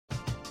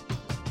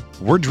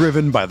We're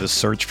driven by the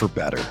search for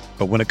better.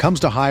 But when it comes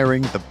to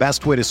hiring, the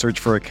best way to search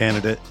for a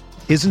candidate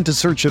isn't to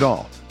search at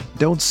all.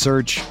 Don't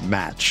search,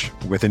 match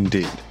with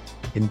Indeed.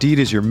 Indeed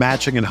is your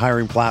matching and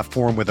hiring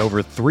platform with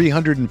over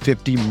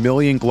 350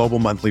 million global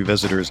monthly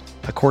visitors,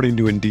 according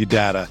to Indeed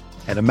data,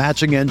 and a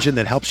matching engine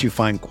that helps you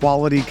find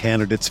quality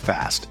candidates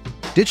fast.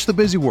 Ditch the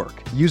busy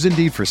work. Use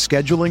Indeed for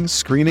scheduling,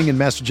 screening, and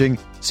messaging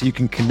so you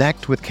can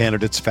connect with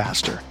candidates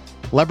faster.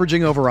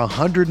 Leveraging over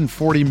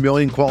 140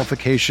 million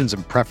qualifications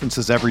and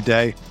preferences every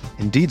day,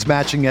 Indeed's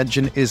matching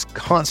engine is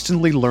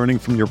constantly learning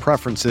from your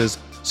preferences,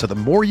 so the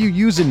more you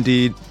use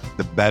Indeed,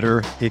 the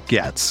better it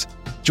gets.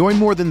 Join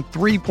more than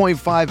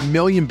 3.5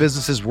 million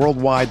businesses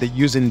worldwide that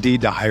use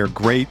Indeed to hire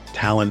great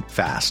talent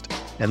fast.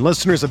 And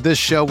listeners of this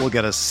show will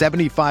get a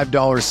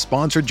 $75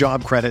 sponsored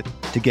job credit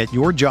to get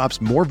your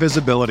jobs more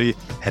visibility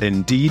at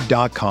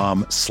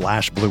Indeed.com/Blue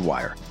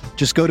Wire.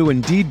 Just go to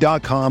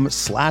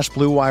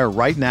Indeed.com/Blue Wire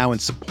right now and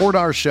support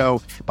our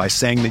show by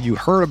saying that you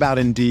heard about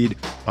Indeed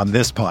on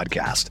this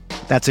podcast.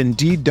 That's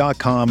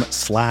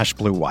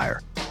Indeed.com/Blue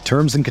Wire.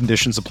 Terms and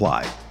conditions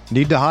apply.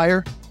 Need to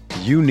hire?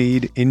 You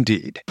need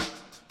Indeed.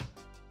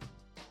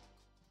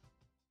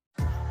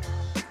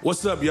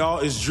 What's up, y'all?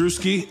 It's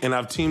Drewski, and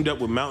I've teamed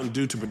up with Mountain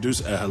Dew to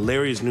produce a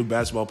hilarious new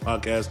basketball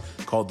podcast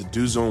called The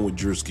Dew Zone with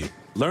Drewski.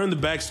 Learn the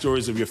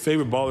backstories of your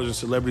favorite ballers and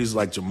celebrities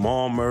like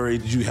Jamal Murray.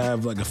 Did you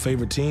have like a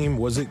favorite team?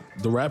 Was it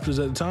the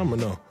Raptors at the time or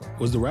no?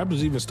 Was the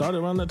Raptors even started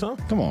around that time?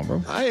 Come on,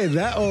 bro. I ain't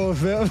that old,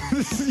 fam.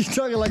 You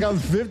talking like I'm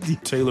 50.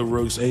 Taylor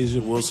Rooks, Asia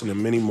Wilson,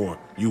 and many more.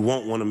 You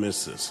won't want to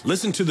miss this.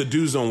 Listen to The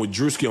Dew Zone with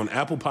Drewski on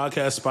Apple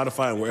Podcasts,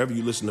 Spotify, and wherever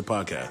you listen to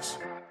podcasts.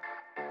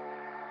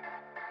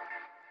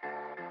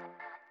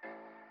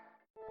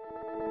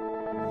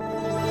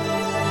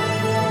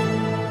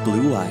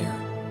 Blue Wire.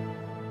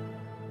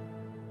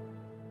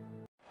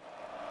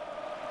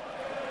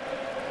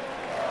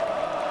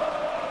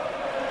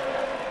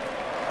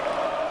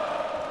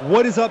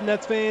 What is up,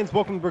 Nets fans?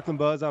 Welcome to Brooklyn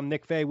Buzz. I'm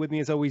Nick Fay. With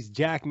me, as always,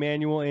 Jack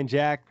Manuel. And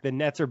Jack, the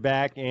Nets are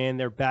back, and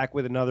they're back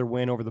with another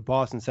win over the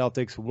Boston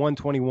Celtics,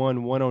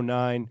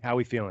 121-109. How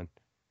we feeling?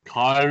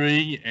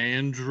 Kyrie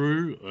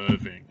Andrew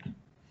Irving.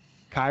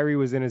 Kyrie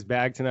was in his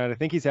bag tonight. I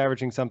think he's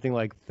averaging something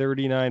like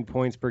 39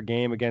 points per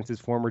game against his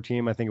former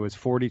team. I think it was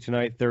 40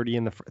 tonight,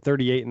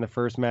 38 in the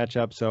first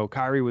matchup. So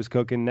Kyrie was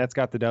cooking. Nets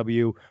got the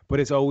W. But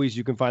as always,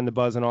 you can find the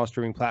Buzz on all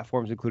streaming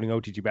platforms, including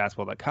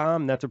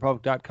OTGBasketball.com,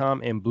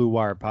 NetsRepublic.com, and Blue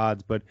Wire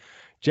Pods. But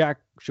Jack,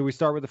 should we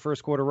start with the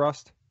first quarter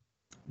rust?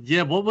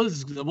 Yeah, what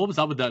was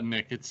up with that,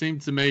 Nick? It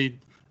seemed to me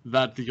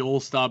that the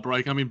All-Star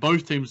break, I mean,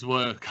 both teams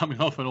were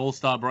coming off an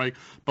All-Star break.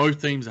 Both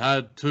teams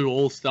had two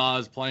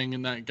All-Stars playing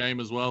in that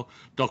game as well.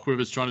 Doc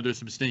Rivers trying to do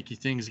some sneaky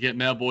things to get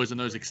now boys in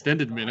those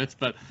extended minutes.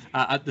 But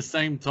at the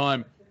same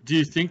time, do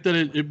you think that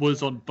it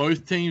was on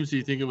both teams? Do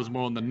you think it was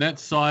more on the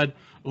Nets side?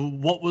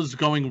 What was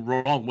going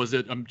wrong? Was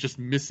it just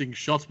missing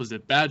shots? Was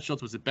it bad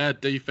shots? Was it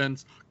bad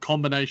defense?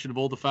 Combination of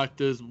all the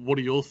factors? What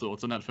are your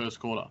thoughts on that first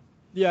quarter?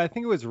 Yeah, I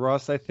think it was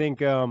rust. I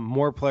think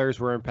more players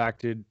were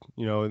impacted,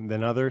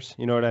 than others.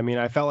 You know what I mean?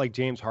 I felt like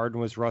James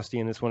Harden was rusty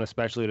in this one,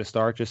 especially to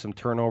start. Just some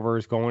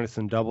turnovers, going to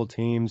some double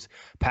teams,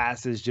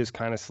 passes just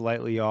kind of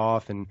slightly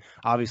off, and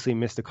obviously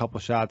missed a couple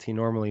shots he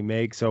normally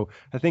makes. So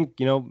I think,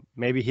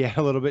 maybe he had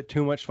a little bit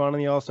too much fun on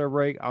the All-Star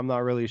break. I'm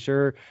not really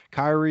sure.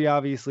 Kyrie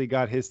obviously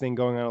got his thing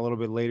going on a little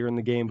bit later in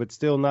the game, but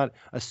still not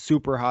a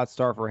super hot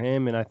start for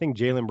him. And I think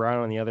Jaylen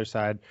Brown on the other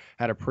side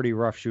had a pretty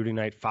rough shooting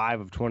night,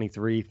 5 of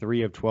 23,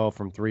 3 of 12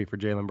 from 3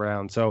 for Jaylen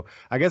Brown. So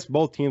I guess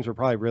both teams were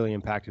probably really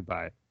impacted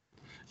by it.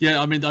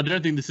 Yeah, I mean, I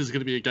don't think this is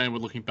going to be a game we're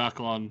looking back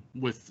on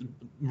with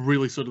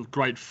really sort of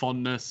great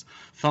fondness.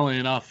 Funnily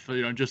enough,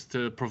 just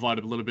to provide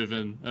a little bit of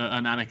an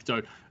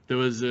anecdote, there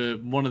was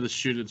one of the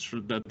students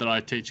that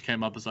I teach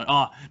came up and was like,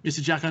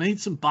 Mr. Jack, I need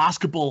some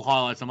basketball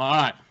highlights. I'm like,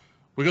 all right.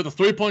 We got the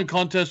 3-point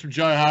contest from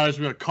Joe Harris.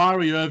 We got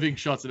Kyrie Irving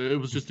shots. It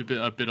was just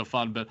a bit of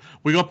fun, but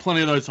we got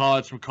plenty of those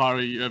highlights from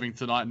Kyrie Irving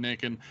tonight,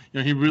 Nick. And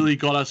he really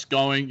got us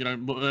going.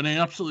 An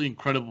absolutely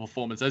incredible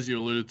performance, as you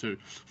alluded to.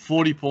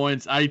 40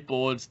 points, 8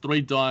 boards,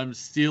 3 dimes,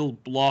 steal,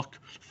 block,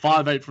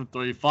 5-8 from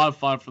 3,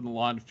 5-5 from the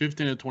line,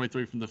 15 of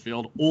 23 from the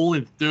field, all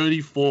in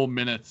 34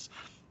 minutes.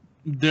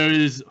 There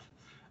is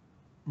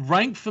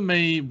rank for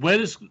me. Where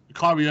does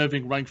Kyrie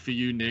Irving rank for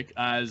you, Nick,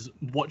 as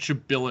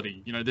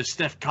watchability? There's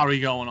Steph Curry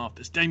going off.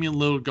 There's Damian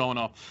Lillard going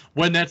off.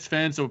 We're Nets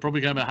fans, so we're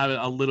probably going to have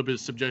a little bit of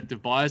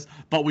subjective bias,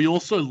 but we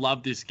also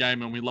love this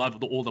game and we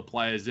love all the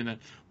players in it.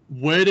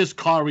 Where does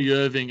Kyrie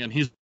Irving and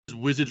his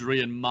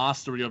wizardry and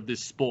mastery of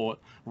this sport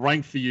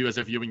rank for you as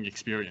a viewing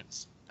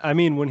experience? I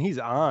mean, when he's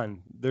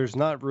on, there's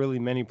not really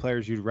many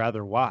players you'd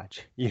rather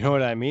watch. You know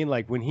what I mean?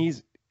 Like when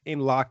he's in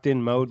locked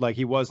in mode like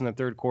he was in the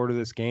third quarter of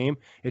this game,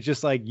 it's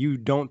just like you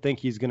don't think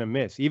he's going to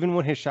miss. Even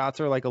when his shots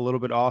are like a little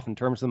bit off in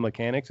terms of the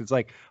mechanics, it's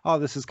like, oh,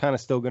 this is kind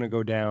of still going to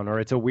go down, or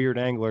it's a weird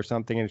angle or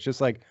something. And it's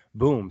just like,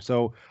 boom.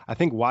 So I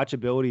think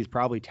watchability is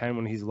probably 10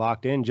 when he's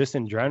locked in. Just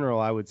in general,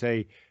 I would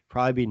say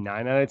probably be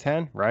 9 out of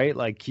 10, right?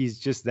 Like he's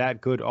just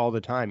that good all the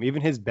time.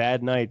 Even his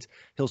bad nights,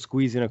 he'll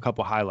squeeze in a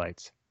couple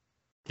highlights.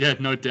 Yeah,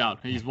 no doubt.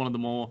 He's one of the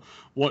more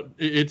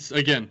it's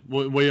again,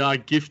 we are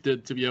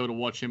gifted to be able to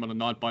watch him on a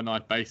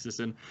night-by-night basis,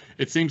 and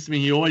it seems to me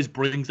he always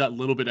brings that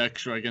little bit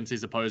extra against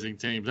his opposing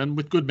teams, and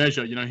with good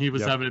measure. He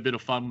was having a bit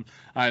of fun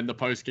in the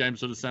post-game,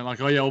 sort of saying like,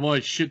 oh yeah, well,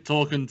 I'm shit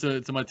talking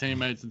to my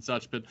teammates and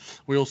such. But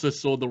we also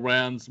saw the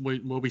rounds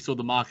we saw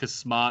the Marcus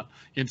Smart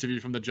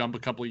interview from the Jump a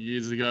couple of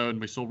years ago, and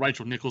we saw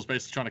Rachel Nichols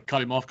basically trying to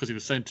cut him off because he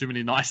was saying too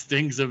many nice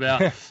things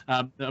about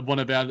one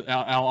of our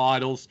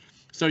idols.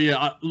 So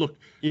yeah, look.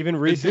 Even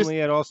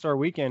recently at All-Star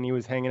Weekend, he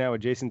was hanging out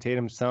with Jason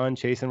Tatum's son,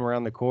 chasing him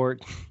around the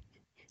court.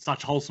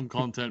 Such wholesome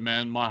content,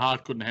 man. My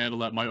heart couldn't handle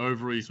that. My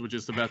ovaries were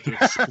just about to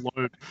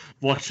explode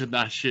watching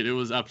that shit. It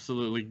was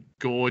absolutely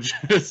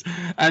gorgeous.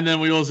 And then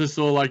we also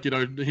saw,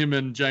 him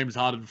and James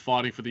Harden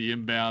fighting for the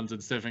inbounds,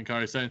 and Stephen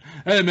Curry saying,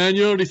 hey, man,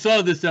 you already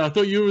saw this now. I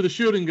thought you were the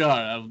shooting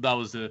guy. That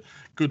was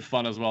good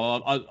fun as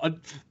well.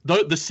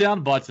 The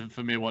sound bites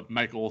for me what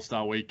make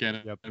All-Star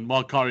Weekend. Yep. And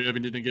while Kyrie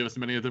Irving didn't give us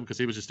many of them because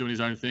he was just doing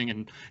his own thing,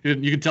 and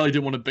you can tell he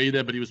didn't want to be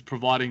there, but he was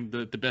providing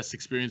the best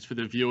experience for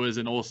the viewers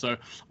and also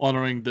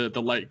honoring the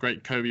late,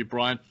 great Kobe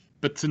Bryant.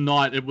 But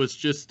tonight it was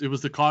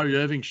the Kyrie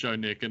Irving show,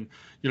 Nick. And,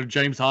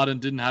 James Harden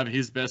didn't have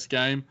his best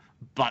game,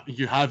 but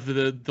you have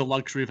the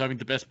luxury of having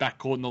the best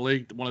backcourt in the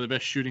league, one of the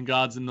best shooting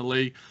guards in the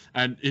league.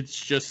 And it's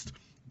just,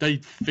 they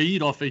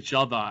feed off each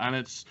other. And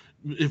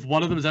if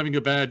one of them is having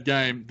a bad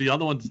game, the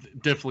other one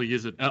definitely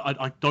isn't.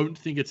 I don't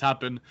think it's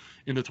happened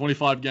in the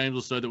 25 games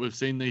or so that we've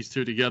seen these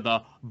two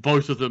together.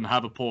 Both of them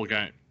have a poor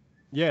game.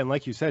 Yeah, and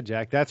like you said,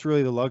 Jack, that's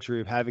really the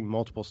luxury of having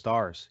multiple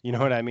stars. You know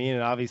what I mean?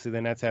 And obviously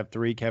the Nets have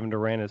 3. Kevin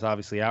Durant is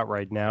obviously out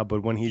right now,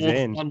 but when he's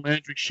in...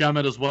 Landry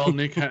Shamet as well,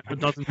 Nick. It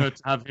doesn't hurt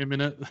to have him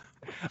in it.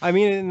 I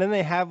mean, and then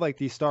they have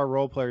these star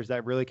role players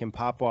that really can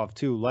pop off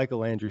too, like a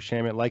Landry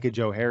Shamet, like a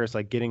Joe Harris,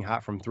 getting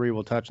hot from 3.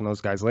 We'll touch on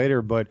those guys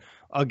later. But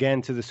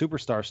again, to the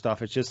superstar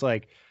stuff, it's just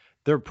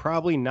they're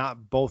probably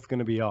not both going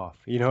to be off.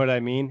 You know what I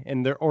mean?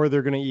 And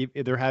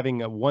they're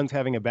having one's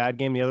having a bad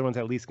game, the other one's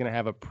at least going to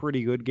have a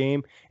pretty good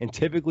game. And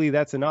typically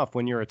that's enough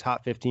when you're a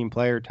top 15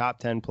 player, top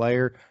 10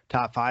 player,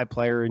 top 5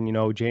 player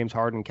in, James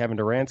Harden, Kevin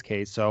Durant's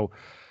case. So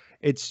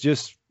it's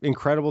just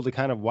incredible to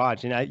kind of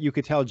watch. And you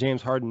could tell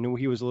James Harden knew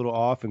he was a little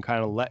off and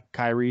kind of let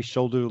Kyrie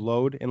shoulder the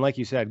load. And like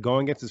you said,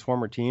 going against his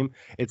former team,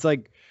 it's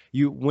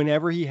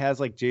whenever he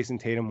has Jason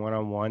Tatum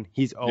one-on-one,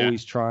 he's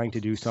always trying to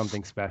do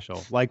something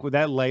special. Like with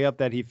that layup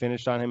that he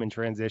finished on him in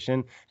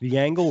transition, the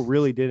angle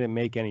really didn't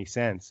make any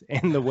sense.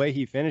 And the way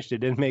he finished it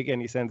didn't make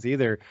any sense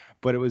either,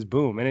 but it was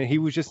boom. And he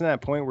was just in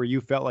that point where you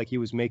felt like he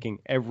was making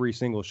every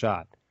single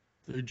shot.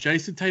 Dude,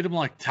 Jason Tatum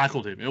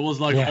tackled him. It was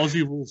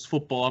Aussie rules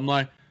football. I'm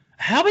like,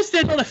 how is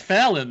there not a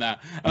foul in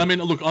that? And I mean,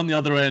 look, on the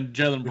other end,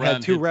 Jaylen Brown. We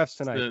had 2 refs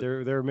tonight.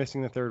 They're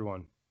missing the third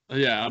one.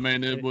 Yeah, I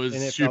mean, it was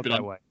stupid. Felt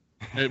that way.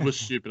 It was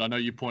stupid. I know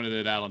you pointed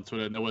it out on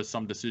Twitter, and there were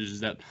some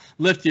decisions that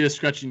left you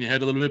scratching your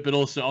head a little bit, but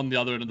also on the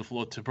other end of the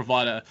floor to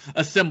provide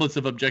a semblance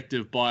of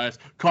objective bias.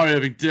 Kyrie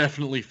Irving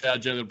definitely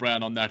fouled Jaylen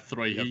Brown on that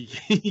 3. Yep.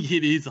 He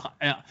hit his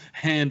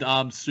hand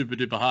arm super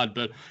duper hard,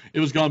 but it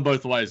was going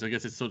both ways. I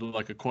guess it's sort of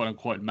like a quote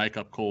unquote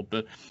makeup call,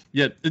 but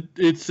yeah,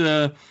 it's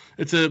a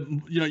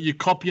you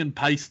copy and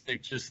paste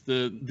just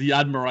the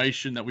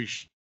admiration that we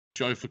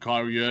show for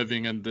Kyrie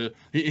Irving, and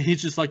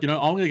he's just I'm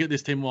going to get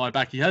this team on my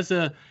back. He has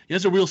a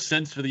real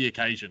sense for the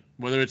occasion,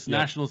 whether it's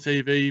national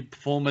TV,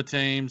 former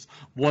teams,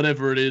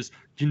 whatever it is.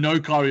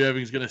 Kyrie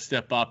Irving's going to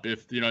step up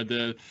if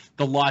the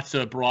lights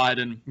are bright,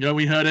 and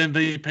we heard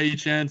MVP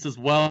chants as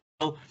well.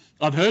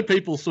 I've heard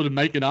people sort of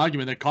make an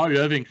argument that Kyrie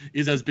Irving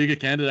is as big a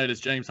candidate as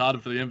James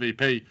Harden for the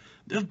MVP.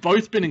 They've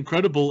both been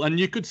incredible, and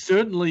you could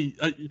certainly.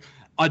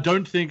 I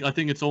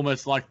think it's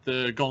almost like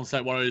the Golden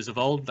State Warriors of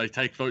old. They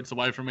take votes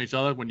away from each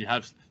other when you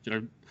have,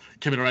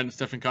 Kevin Durant and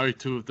Stephen Curry,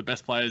 2 of the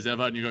best players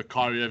ever, and you've got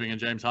Kyrie Irving and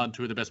James Harden,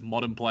 2 of the best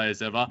modern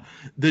players ever.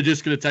 They're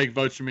just going to take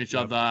votes from each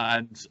other,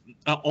 and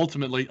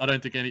ultimately, I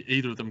don't think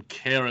either of them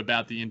care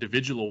about the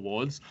individual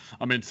awards.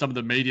 I mean, some of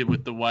the media,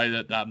 with the way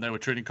that they were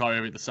treating Kyrie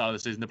Irving at the start of the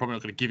season, they're probably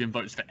not going to give him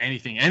votes for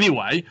anything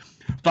anyway,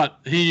 but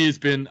he has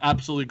been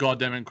absolutely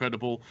goddamn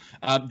incredible.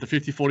 The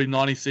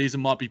 50-40-90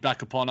 season might be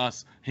back upon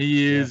us.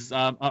 He is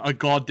a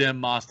goddamn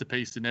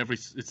masterpiece in every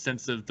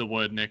sense of the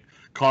word, Nick.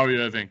 Kyrie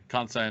Irving,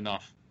 can't say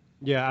enough.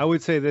 Yeah, I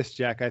would say this,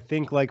 Jack. I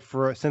think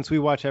since we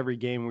watch every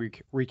game, we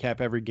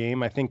recap every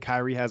game, I think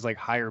Kyrie has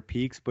higher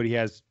peaks, but he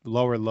has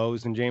lower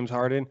lows than James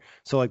Harden.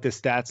 So the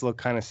stats look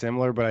kind of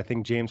similar, but I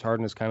think James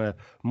Harden is kind of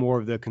more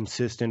of the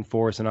consistent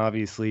force, and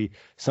obviously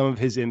some of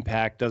his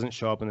impact doesn't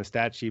show up in the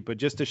stat sheet. But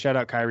just to shout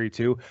out Kyrie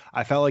too,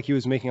 I felt like he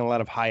was making a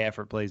lot of high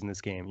effort plays in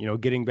this game.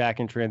 Getting back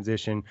in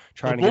transition,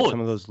 trying to get some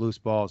of those loose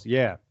balls.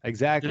 Yeah,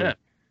 exactly. Yeah.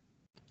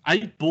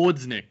 8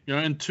 boards, Nick,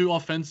 and 2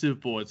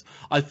 offensive boards.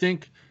 I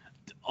think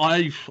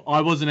I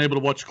wasn't able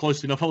to watch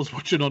closely enough. I was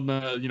watching on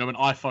an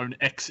iPhone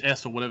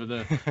XS or whatever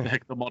the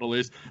heck the model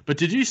is. But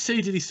did he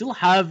still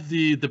have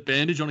the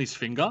bandage on his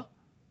finger?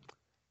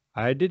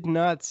 I did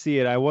not see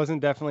it. I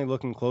wasn't definitely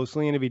looking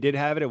closely, and if he did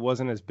have it, it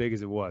wasn't as big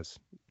as it was.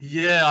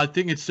 Yeah, I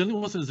think it certainly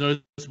wasn't as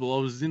noticeable.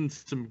 I was in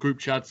some group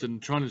chats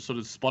and trying to sort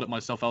of spot it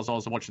myself as I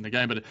was watching the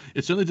game, but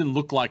it certainly didn't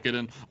look like it.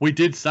 And we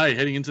did say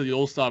heading into the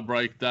All-Star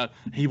break that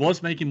he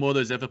was making more of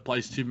those effort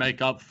plays to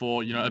make up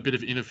for, a bit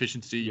of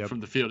inefficiency from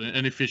the field. And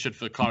inefficient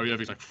for Kyrie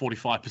Irving's like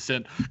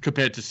 45%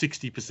 compared to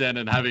 60%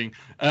 and having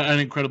an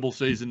incredible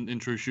season in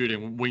true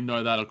shooting. We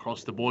know that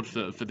across the board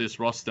for this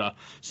roster.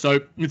 So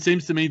it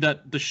seems to me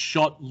that the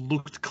shot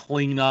looked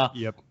cleaner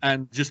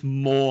and just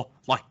more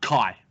like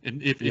Kai,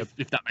 if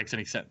that makes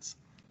any sense.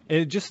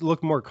 It just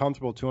looked more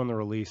comfortable too on the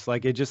release.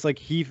 Like it just like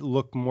he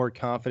looked more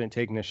confident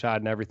taking a shot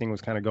and everything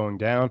was kind of going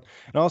down.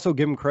 And also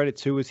give him credit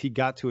too is he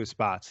got to his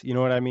spots. You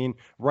know what I mean?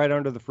 Right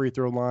under the free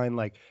throw line.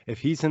 Like if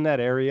he's in that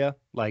area,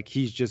 like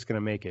he's just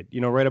gonna make it.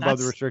 Right above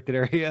the restricted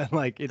area.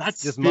 Like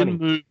it's just money.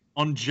 Move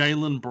on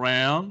Jaylen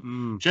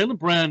Brown. Jaylen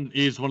Brown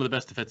is one of the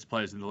best defensive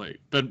players in the league,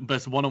 but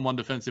best one-on-one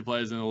defensive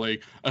players in the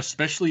league,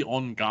 especially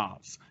on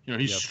guards.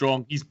 He's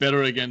strong. He's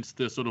better against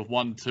the sort of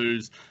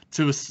 1-2s,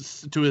 to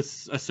a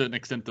certain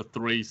extent the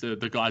 3s,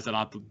 the guys that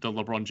aren't the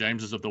LeBron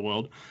Jameses of the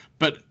world.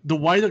 But the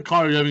way that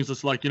Kyrie Irving's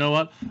just like, you know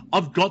what?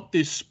 I've got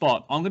this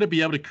spot. I'm going to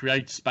be able to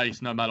create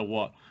space no matter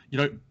what.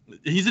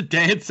 He's a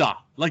dancer.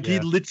 He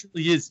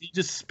literally is. He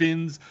just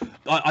spins.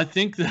 I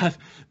think that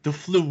the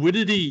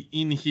fluidity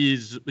in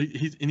his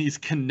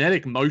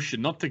kinetic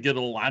motion, not to get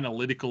all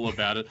analytical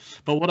about it,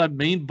 but what I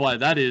mean by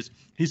that is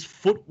his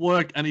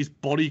footwork and his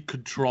body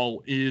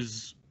control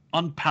is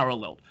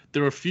unparalleled.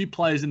 There are a few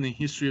players in the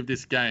history of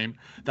this game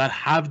that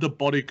have the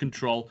body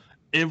control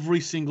every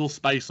single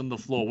space on the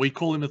floor. We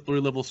call him a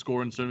 3-level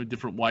scorer in so many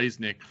different ways,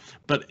 Nick,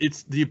 but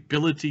it's the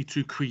ability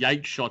to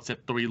create shots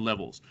at 3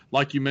 levels.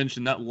 Like you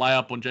mentioned, that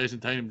layup on Jason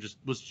Tatum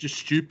was just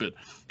stupid.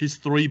 His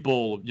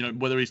 3-ball,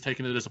 whether he's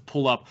taking it as a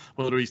pull-up,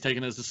 whether he's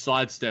taking it as a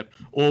sidestep,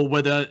 or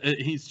whether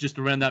he's just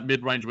around that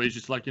mid-range where he's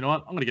just like, you know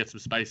what, I'm going to get some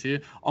space here.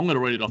 I'm going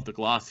to read it off the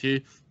glass here.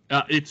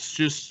 It's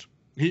just,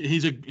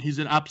 he's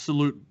an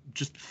absolute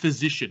just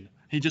physician.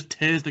 He just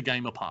tears the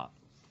game apart.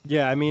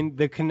 Yeah, I mean,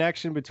 the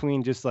connection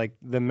between just like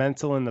the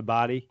mental and the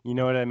body, you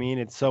know what I mean?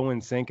 It's so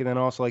in sync. And then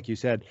also, like you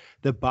said,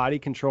 the body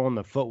control and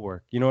the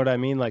footwork, you know what I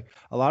mean? Like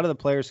a lot of the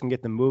players can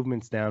get the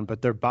movements down,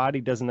 but their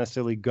body doesn't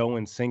necessarily go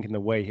in sync in the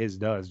way his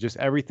does. Just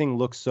everything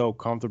looks so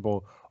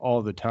comfortable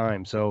all the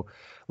time. So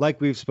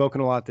like we've said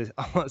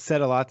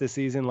a lot this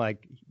season,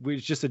 like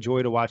it's just a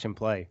joy to watch him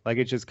play. Like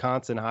it's just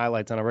constant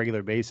highlights on a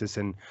regular basis.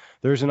 And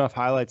there's enough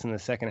highlights in the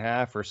second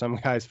half for some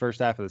guys'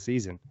 first half of the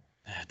season.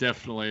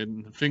 Definitely,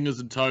 and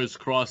fingers and toes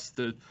crossed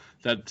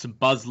that some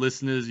Buzz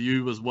listeners,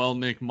 you as well,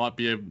 Nick, might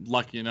be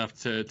lucky enough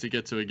to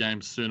get to a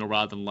game sooner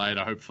rather than later.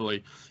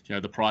 Hopefully,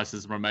 the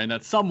prices remain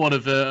at somewhat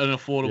of an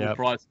affordable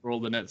price for all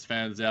the Nets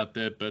fans out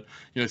there. But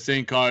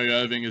seeing Kyrie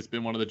Irving has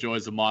been one of the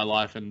joys of my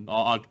life, and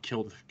I'd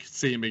kill to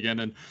see him again.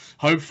 And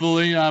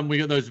hopefully, we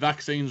get those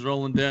vaccines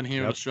rolling down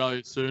here in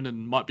Australia soon,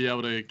 and might be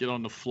able to get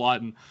on the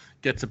flight and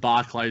get to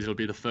Barclays. It'll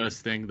be the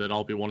first thing that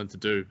I'll be wanting to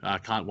do. I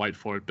can't wait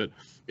for it. But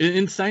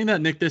in saying that,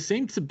 Nick, there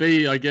seemed to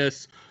be, I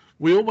guess,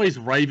 we always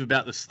rave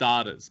about the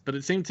starters, but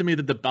it seemed to me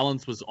that the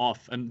balance was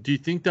off. And do you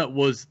think that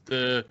was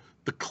the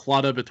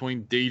clutter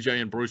between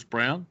DJ and Bruce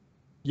Brown?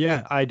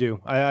 Yeah, I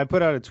do. I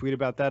put out a tweet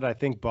about that. I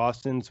think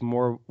Boston's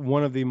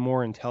one of the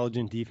more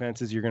intelligent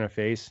defenses you're going to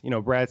face.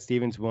 Brad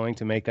Stevens willing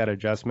to make that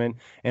adjustment.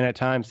 And at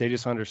times they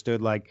just understood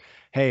like,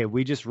 hey,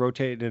 we just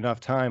rotated enough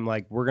time.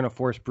 Like we're going to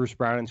force Bruce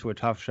Brown into a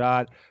tough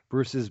shot.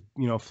 Bruce's,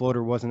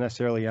 floater wasn't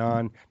necessarily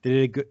on. They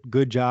did a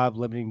good job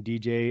limiting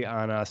DJ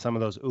on some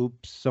of those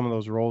some of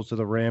those rolls to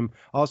the rim.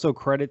 Also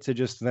credit to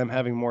just them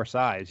having more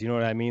size. You know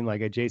what I mean?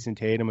 Like a Jason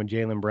Tatum and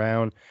Jaylen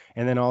Brown,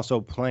 and then also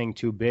playing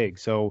too big.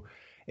 So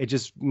it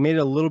just made it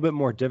a little bit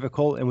more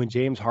difficult. And with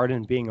James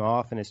Harden being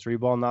off and his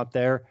 3-ball not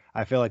there,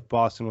 I feel like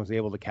Boston was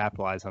able to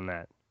capitalize on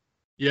that.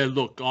 Yeah,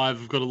 look,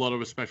 I've got a lot of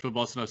respect for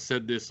Boston. I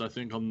said this, I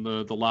think, on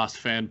the last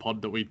fan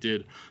pod that we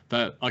did,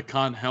 that I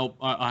can't help.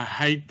 I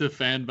hate the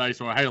fan base,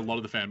 or I hate a lot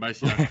of the fan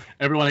base.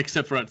 Everyone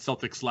except for at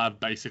Celtics Lab,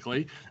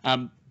 basically.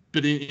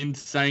 But in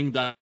saying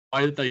that, the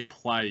way that they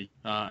play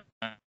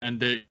and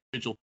their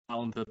individual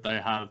talent that they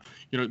have,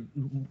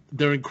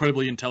 they're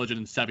incredibly intelligent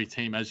and savvy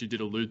team, as you did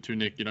allude to,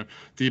 Nick.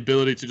 The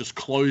ability to just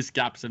close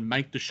gaps and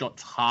make the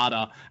shots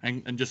harder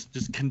and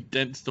just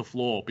condense the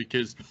floor,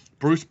 because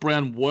Bruce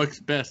Brown works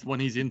best when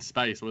he's in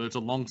space, whether it's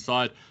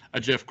alongside a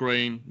Jeff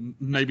Green,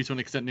 maybe to an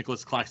extent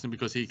Nicholas Claxton,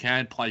 because he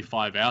can play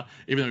 5 out,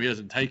 even though he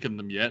hasn't taken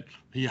them yet.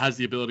 He has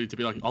the ability to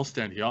be like, I'll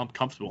stand here, I'm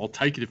comfortable, I'll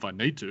take it if I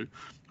need to.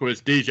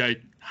 Whereas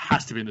DJ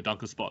has to be in the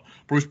dunker spot.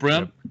 Bruce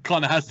Brown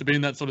kind of has to be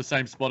in that sort of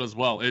same spot as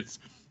well.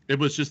 It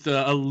was just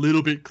a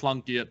little bit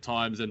clunky at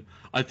times, and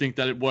I think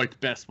that it worked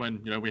best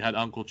when we had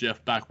Uncle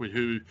Jeff back, with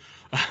who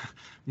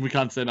we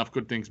can't say enough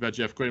good things about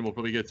Jeff Green. We'll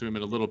probably get to him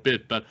in a little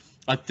bit, but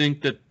I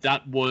think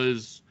that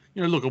was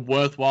look, a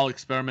worthwhile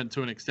experiment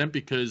to an extent,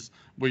 because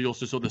we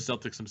also saw the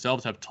Celtics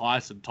themselves have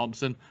Tice and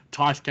Thompson.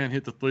 Tice can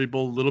hit the three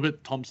ball a little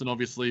bit. Thompson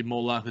obviously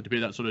more likely to be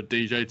that sort of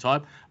DJ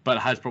type, but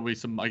has probably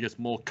some, I guess,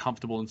 more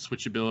comfortable and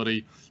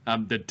switchability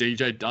that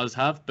DJ does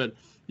have. But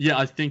yeah,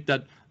 I think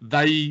that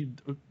they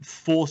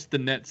forced the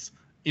Nets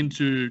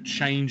into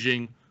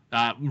changing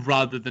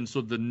rather than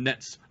sort of the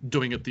Nets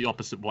doing it the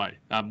opposite way,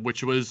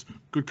 which was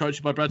good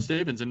coaching by Brad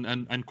Stevens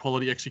and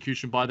quality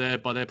execution by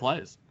their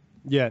players.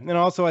 Yeah, and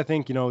also I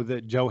think,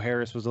 that Joe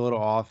Harris was a little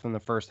off in the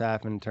first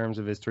half in terms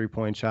of his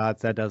three-point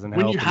shots. That doesn't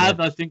help. When you have,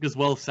 I think as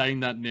well,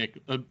 saying that,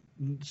 Nick,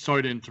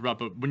 sorry to interrupt,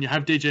 but when you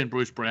have DJ and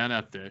Bruce Brown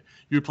out there,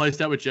 you replace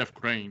that with Jeff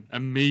Green.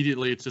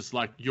 Immediately, it's just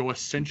like you're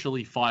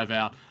essentially 5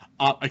 out.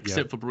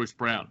 Except for Bruce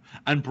Brown.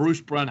 And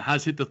Bruce Brown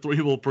has hit the three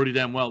ball pretty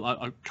damn well.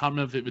 I can't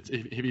remember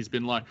if he's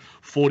been like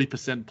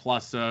 40%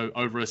 plus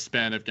over a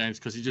span of games,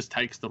 because he just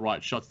takes the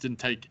right shots. He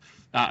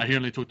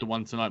only took the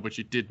one tonight, which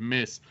he did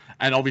miss.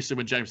 And obviously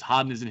when James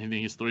Harden isn't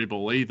hitting his three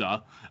ball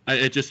either,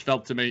 it just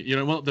felt to me,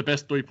 the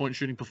best 3-point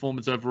shooting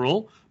performance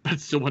overall, but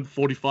it still went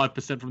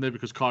 45% from there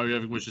because Kyrie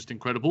Irving was just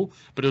incredible.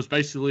 But it was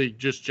basically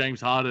just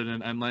James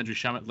Harden and Landry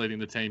Shamet leading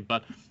the team.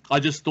 But I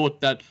just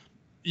thought that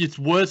it's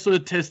worth sort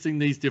of testing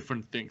these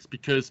different things,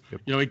 because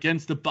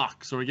against the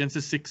Bucks or against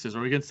the Sixers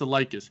or against the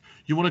Lakers,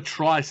 you want to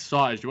try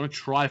size, you want to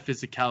try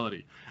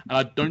physicality, and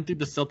I don't think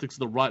the Celtics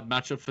are the right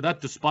matchup for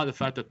that, despite the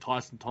fact that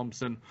Tyson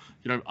Thompson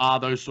are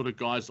those sort of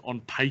guys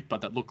on paper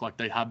that look like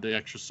they have the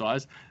extra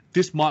size.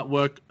 This might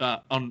work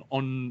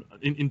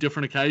in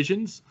different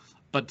occasions,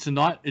 but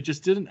tonight it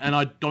just didn't, and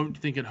I don't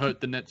think it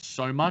hurt the Nets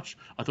so much.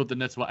 I thought the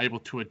Nets were able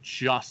to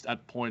adjust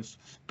at points,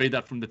 be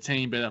that from the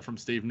team, be that from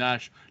Steve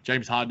Nash.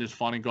 James Harden is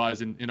finding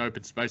guys in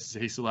open spaces.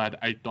 He still had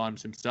 8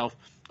 dimes himself.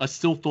 I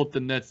still thought the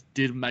Nets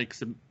did make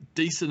some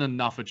decent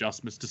enough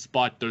adjustments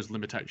despite those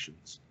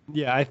limitations.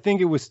 Yeah, I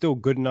think it was still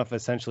good enough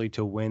essentially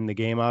to win the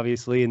game,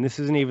 obviously. And this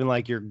isn't even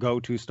like your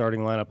go-to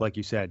starting lineup, like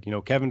you said.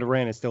 Kevin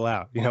Durant is still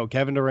out.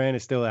 Kevin Durant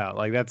is still out.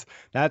 Like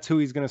that's who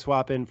he's going to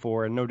swap in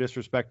for. And no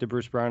disrespect to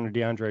Bruce Brown or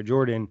DeAndre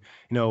Jordan,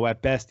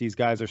 at best these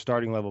guys are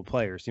starting level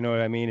players. You know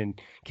what I mean?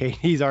 And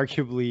KD's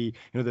arguably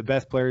the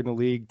best player in the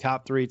league,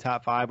 top 3,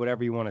 top 5,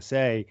 whatever you want to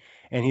say.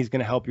 And he's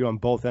going to help you on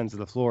both ends of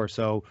the floor.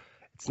 So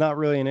it's not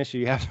really an issue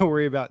you have to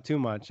worry about too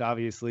much.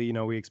 Obviously,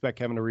 we expect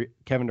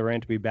Kevin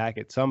Durant to be back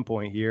at some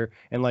point here.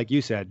 And like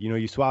you said,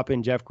 you swap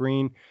in Jeff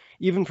Green.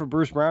 Even for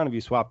Bruce Brown, if you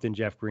swapped in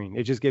Jeff Green,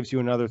 it just gives you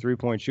another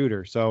 3-point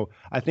shooter. So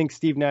I think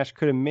Steve Nash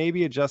could have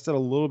maybe adjusted a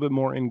little bit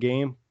more in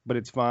game, but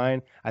it's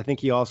fine. I think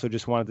he also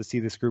just wanted to see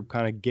this group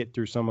kind of get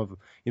through some of,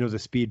 the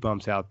speed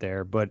bumps out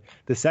there. But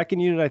the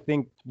second unit, I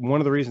think one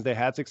of the reasons they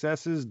had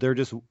success is they're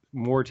just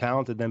more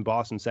talented than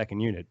Boston's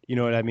second unit. You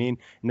know what I mean?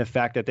 And the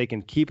fact that they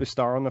can keep a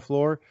star on the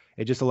floor,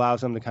 it just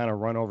allows them to kind of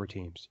run over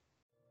teams.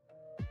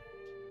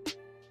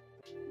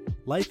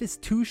 Life is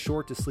too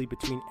short to sleep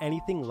between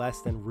anything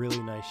less than really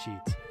nice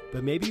sheets.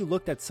 But maybe you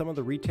looked at some of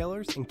the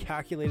retailers and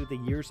calculated the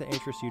years of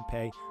interest you'd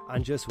pay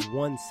on just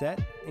one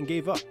set and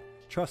gave up.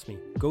 Trust me,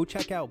 go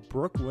check out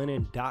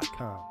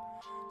brooklinen.com.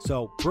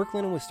 So,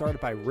 Brooklinen was started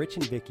by Rich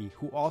and Vicky,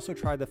 who also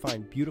tried to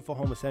find beautiful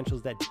home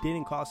essentials that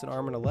didn't cost an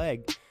arm and a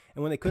leg.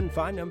 And when they couldn't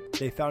find them,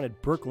 they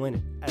founded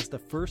Brooklinen as the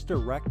first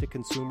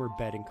direct-to-consumer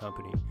bedding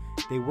company.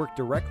 They work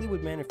directly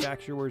with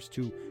manufacturers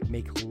to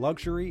make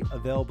luxury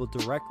available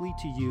directly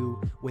to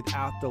you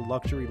without the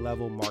luxury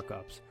level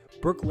markups.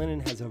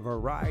 Brooklinen has a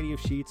variety of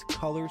sheets,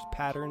 colors,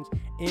 patterns,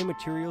 and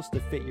materials to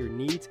fit your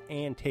needs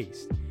and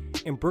taste.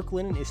 And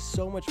Brooklinen is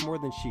so much more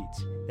than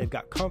sheets. They've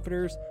got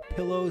comforters,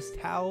 pillows,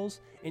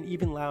 towels, and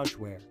even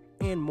loungewear,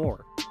 and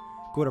more.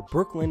 Go to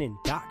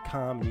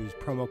brooklinen.com and use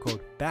promo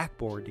code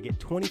BACKBOARD to get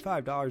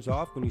 $25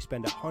 off when you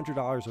spend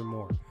 $100 or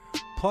more.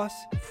 Plus,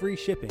 free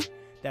shipping.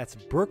 That's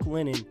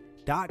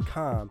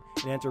brooklinen.com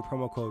and enter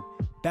promo code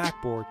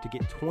BACKBOARD to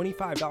get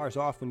 $25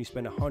 off when you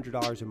spend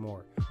 $100 or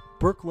more.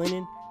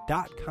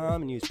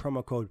 brooklinen.com and use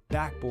promo code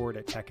BACKBOARD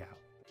at checkout.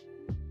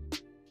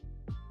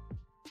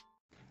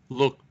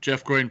 Look,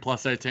 Jeff Green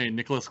plus 18,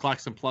 Nicholas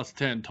Claxton plus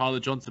 10, Tyler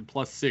Johnson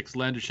plus 6,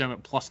 Landry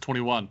Shamet plus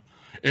 21.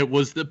 It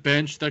was the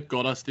bench that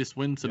got us this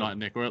win tonight,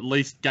 Nick, or at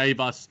least gave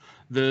us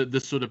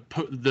the sort of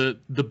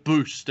the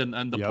boost and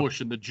the push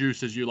and the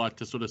juice, as you like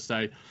to sort of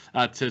say,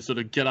 to sort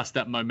of get us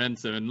that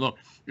momentum. And look,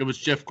 it was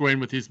Jeff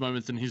Green with his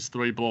moments and his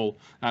 3-ball,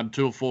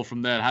 2 or 4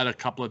 from there. Had a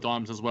couple of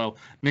dimes as well.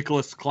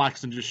 Nicholas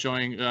Claxton just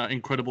showing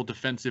incredible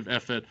defensive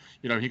effort.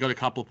 He got a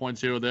couple of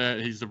points here or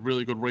there. He's a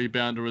really good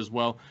rebounder as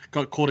well.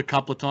 Got caught a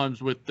couple of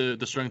times with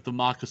the strength of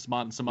Marcus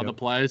Smart and some other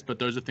players, but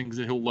those are things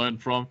that he'll learn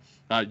from.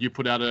 You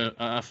put out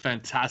a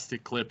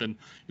fantastic clip, and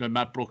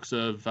Matt Brooks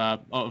of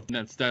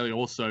Nets Daily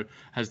also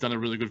has done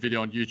a really good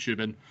video on YouTube,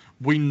 and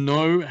we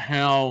know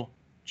how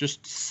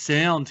just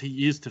sound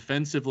he is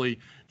defensively,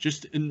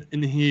 just in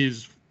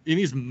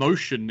his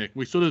motion, Nick.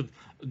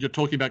 You're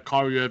talking about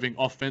Kyrie Irving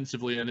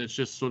offensively, and it's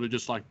just sort of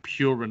just like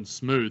pure and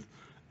smooth.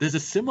 There's a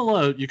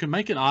similar, you can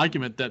make an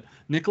argument that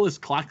Nicholas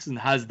Claxton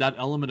has that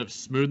element of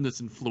smoothness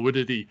and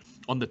fluidity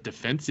on the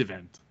defensive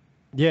end.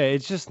 Yeah,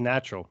 it's just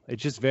natural.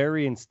 It's just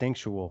very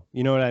instinctual.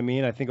 You know what I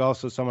mean? I think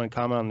also someone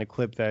commented on the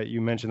clip that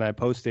you mentioned that I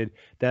posted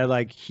that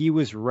like he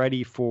was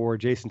ready for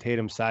Jason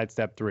Tatum's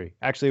sidestep three.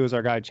 Actually, it was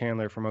our guy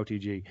Chandler from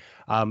OTG.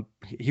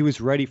 He was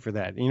ready for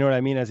that. You know what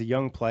I mean? As a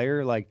young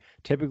player, like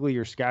typically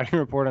your scouting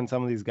report on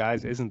some of these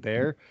guys isn't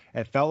there.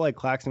 It felt like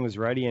Claxton was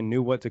ready and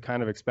knew what to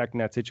kind of expect in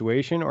that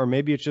situation, or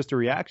maybe it's just a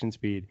reaction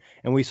speed.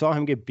 And we saw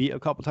him get beat a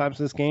couple times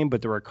in this game,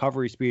 but the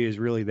recovery speed is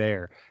really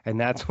there. And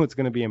that's what's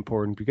going to be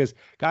important because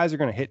guys are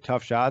going to hit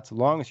tough shots. As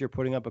long as you're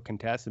putting up a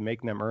contest and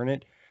making them earn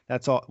it,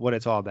 that's all what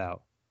it's all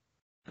about.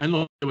 And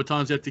look, there were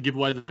times you have to give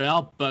away the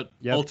foul, but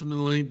Yep.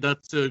 ultimately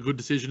that's a good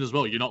decision as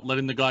well. You're not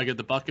letting the guy get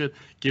the bucket,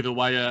 give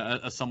away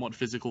a somewhat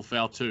physical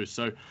foul too.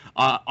 So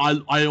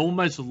I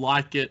almost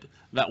like it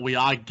that we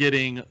are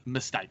getting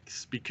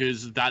mistakes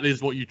because that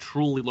is what you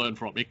truly learn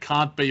from. It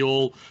can't be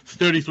all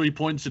 33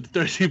 points in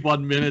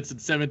 31 minutes and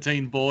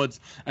 17 boards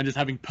and just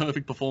having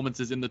perfect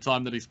performances in the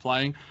time that he's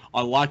playing.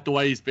 I like the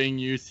way he's being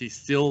used. He's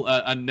still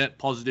a net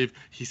positive.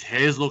 His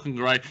hair's looking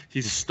great.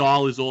 His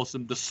style is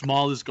awesome. The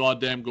smile is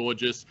goddamn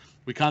gorgeous.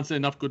 We can't say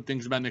enough good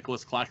things about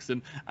Nicholas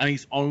Claxton, and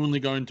he's only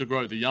going to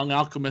grow. The young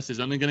alchemist is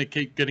only going to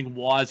keep getting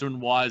wiser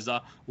and wiser,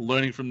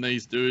 learning from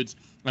these dudes.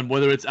 And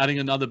whether it's adding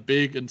another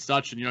big and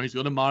such, and he's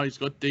got Amari, he's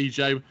got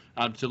DJ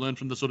to learn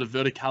from the sort of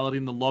verticality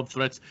and the lob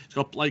threats. He's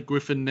got Blake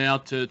Griffin now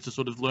to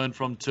sort of learn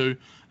from too.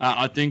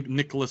 I think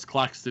Nicholas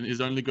Claxton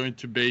is only going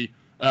to be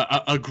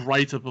a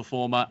greater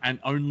performer and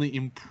only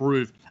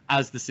improve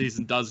as the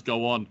season does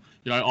go on.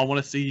 I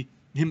want to see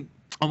him.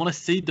 I want to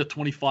see the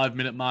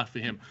 25-minute mark for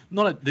him.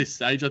 Not at this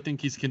stage. I think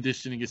his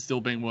conditioning is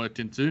still being worked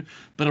into,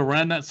 but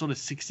around that sort of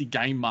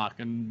 60-game mark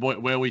and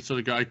where we sort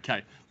of go,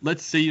 okay,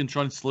 let's see and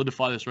try and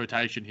solidify this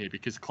rotation here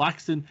because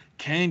Claxton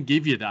can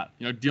give you that.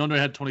 DeAndre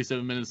had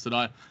 27 minutes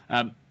tonight.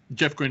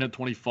 Jeff Green had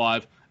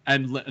 25,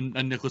 and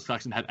Nicholas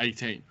Claxton had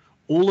 18.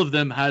 All of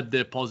them had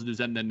their positives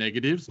and their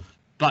negatives,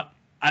 but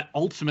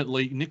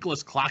ultimately,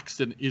 Nicholas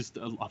Claxton is,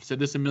 I've said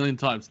this a million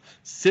times,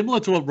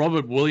 similar to what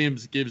Robert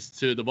Williams gives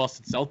to the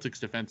Boston Celtics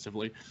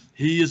defensively.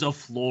 He is a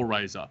floor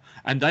raiser.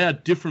 And they are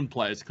different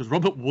players because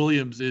Robert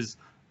Williams is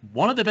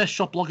one of the best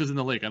shot blockers in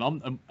the league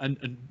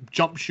and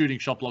jump shooting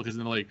shot blockers in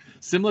the league.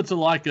 Similar to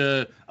like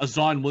a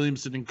Zion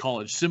Williamson in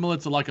college. Similar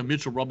to like a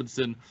Mitchell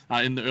Robinson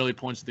in the early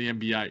points of the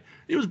NBA.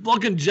 He was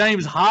blocking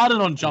James Harden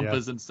on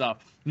jumpers and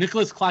stuff.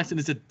 Nicholas Claxton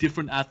is a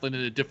different athlete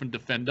and a different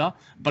defender,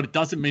 but it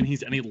doesn't mean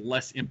he's any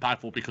less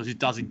impactful because he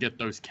doesn't get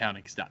those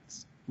counting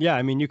stats. Yeah,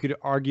 I mean, you could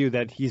argue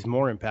that he's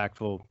more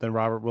impactful than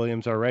Robert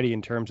Williams already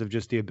in terms of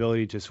just the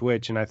ability to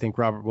switch. And I think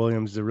Robert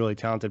Williams is a really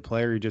talented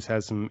player. He just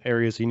has some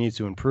areas he needs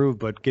to improve.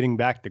 But getting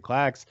back to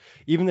Clax,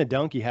 even the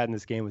dunk he had in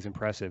this game was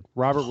impressive.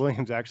 Robert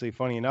Williams, actually,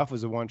 funny enough,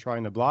 was the one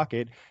trying to block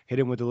it, hit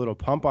him with a little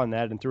pump on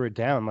that and threw it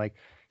down. Like,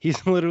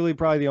 he's literally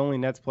probably the only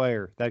Nets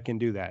player that can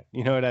do that.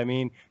 You know what I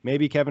mean?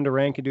 Maybe Kevin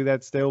Durant can do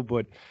that still,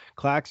 but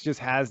Clax just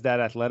has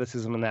that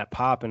athleticism and that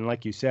pop. And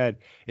like you said,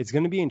 it's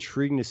going to be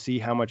intriguing to see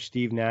how much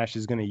Steve Nash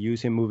is going to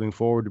use him moving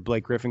forward with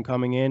Blake Griffin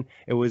coming in.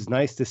 It was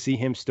nice to see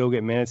him still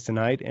get minutes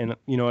tonight. And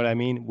you know what I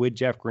mean? With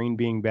Jeff Green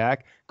being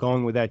back,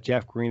 going with that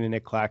Jeff Green and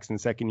Nick Claxton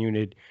second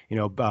unit,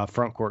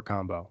 front court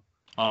combo.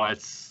 Oh,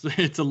 it's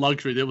a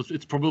luxury.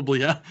 It's probably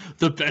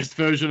the best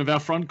version of our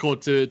front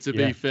court. To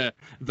be fair,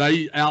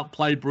 they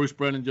outplayed Bruce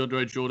Brown and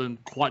DeAndre Jordan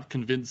quite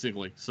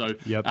convincingly. So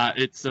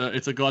it's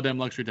a goddamn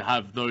luxury to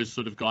have those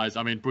sort of guys.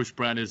 I mean, Bruce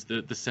Brown is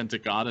the center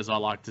guard, as I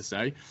like to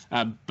say.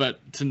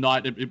 But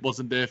tonight it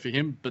wasn't there for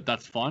him. But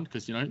that's fine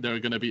because there are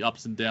going to be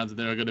ups and downs and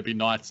there are going to be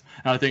nights.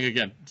 And I think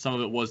again, some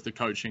of it was the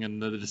coaching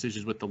and the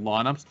decisions with the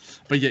lineups.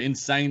 But yeah, in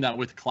saying that,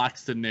 with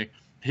Claxton, Nick,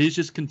 he's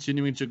just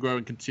continuing to grow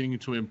and continuing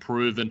to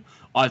improve. And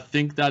I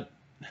think that,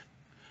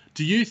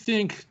 do you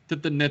think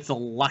that the Nets are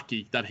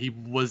lucky that he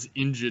was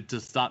injured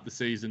to start the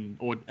season?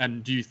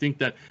 And do you think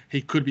that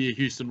he could be a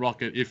Houston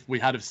Rocket if we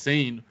had have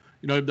seen,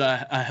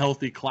 a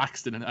healthy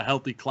Claxton and a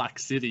healthy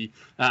Clax City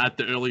at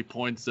the early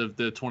points of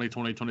the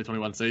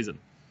 2020-2021 season?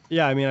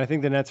 Yeah, I mean, I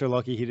think the Nets are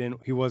lucky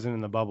he wasn't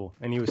in the bubble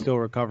and he was still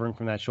recovering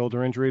from that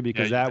shoulder injury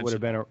because that would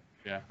have been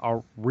a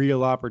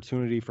real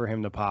opportunity for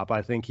him to pop.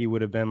 I think he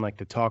would have been like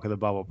the talk of the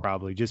bubble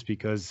probably just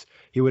because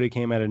he would have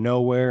came out of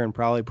nowhere and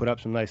probably put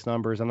up some nice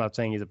numbers. I'm not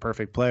saying he's a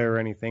perfect player or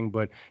anything,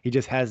 but he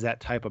just has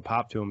that type of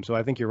pop to him. So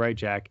I think you're right,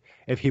 Jack.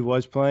 If he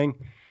was playing,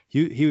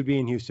 he would be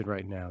in Houston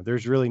right now.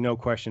 There's really no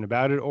question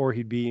about it. Or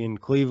he'd be in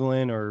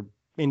Cleveland or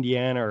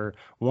Indiana or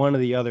one of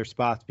the other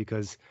spots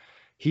because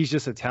he's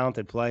just a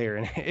talented player.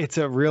 And it's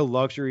a real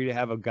luxury to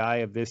have a guy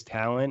of this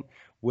talent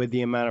with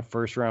the amount of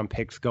first-round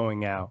picks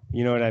going out.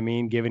 You know what I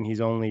mean? Given he's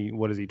only,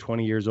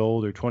 20 years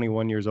old or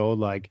 21 years old?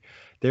 Like,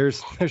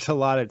 there's a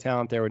lot of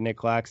talent there with Nick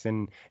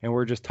Claxton, and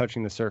we're just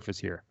touching the surface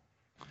here.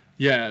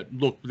 Yeah,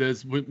 look,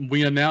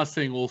 we are now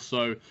seeing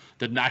also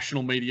the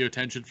national media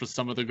attention for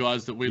some of the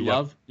guys that we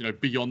love,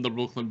 beyond the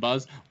Brooklyn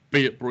Buzz.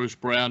 be it Bruce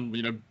Brown,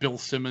 Bill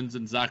Simmons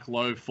and Zach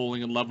Lowe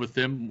falling in love with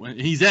him.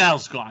 He's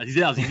ours, guys.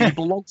 He's ours. He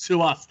belongs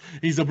to us.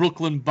 He's a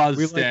Brooklyn Buzz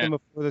We stan. liked him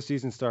before the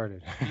season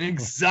started.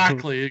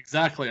 Exactly.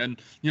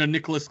 And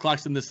Nicholas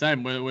Claxton the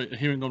same. We're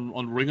hearing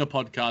on Ringer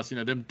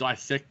podcast, them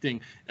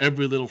dissecting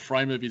every little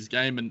frame of his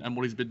game and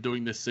what he's been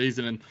doing this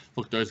season. And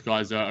look, those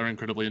guys are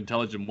incredibly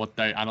intelligent. What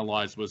they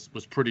analyzed was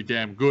pretty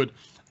damn good.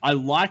 I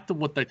liked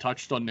what they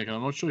touched on, Nick, and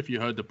I'm not sure if you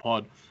heard the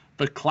pod,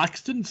 but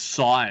Claxton's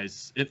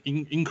size,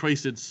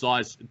 increase in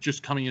size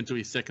just coming into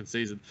his second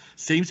season,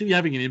 seems to be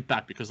having an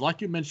impact because, like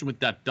you mentioned with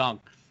that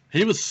dunk,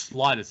 he was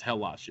slight as hell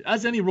last year,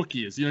 as any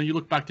rookie is. You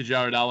look back to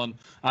Jared Allen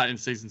in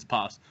seasons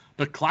past,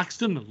 but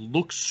Claxton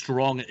looks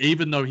strong,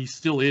 even though he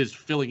still is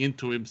filling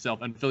into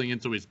himself and filling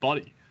into his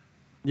body.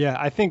 Yeah,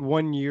 I think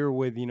 1 year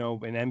with, an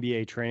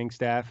NBA training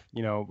staff,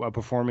 a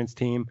performance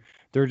team,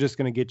 they're just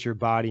going to get your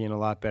body in a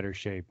lot better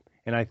shape.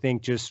 And I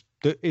think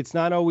it's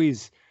not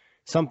always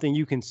something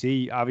you can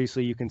see.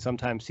 Obviously, you can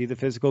sometimes see the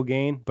physical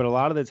gain, but a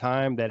lot of the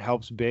time that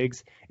helps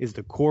bigs is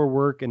the core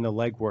work and the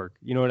leg work.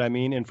 You know what I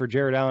mean? And for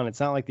Jared Allen, it's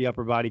not like the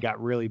upper body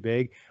got really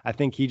big. I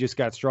think he just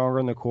got stronger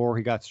in the core.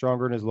 He got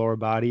stronger in his lower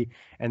body,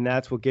 and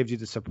that's what gives you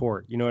the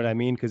support. You know what I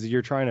mean? Because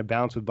you're trying to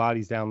bounce with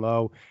bodies down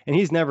low, and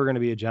he's never going to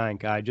be a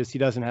giant guy. Just he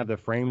doesn't have the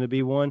frame to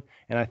be one,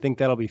 and I think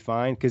that'll be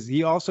fine because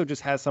he also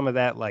just has some of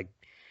that, like,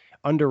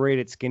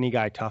 underrated skinny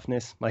guy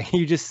toughness. Like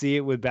you just see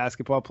it with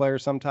basketball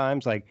players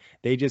sometimes. Like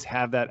they just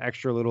have that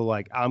extra little,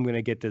 like, I'm going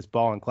to get this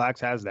ball, and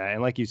Clax has that.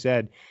 And like you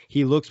said,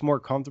 he looks more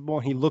comfortable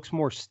and he looks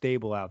more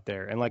stable out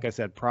there. And like I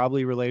said,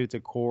 probably related to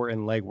core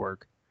and leg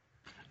work.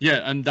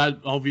 Yeah, and that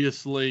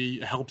obviously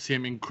helps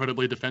him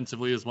incredibly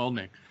defensively as well,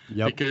 Nick.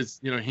 Yep.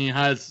 Because he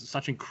has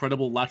such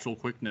incredible lateral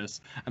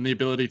quickness and the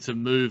ability to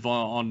move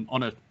on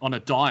a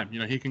dime.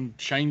 He can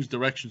change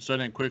direction so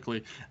damn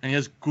quickly, and he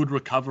has good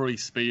recovery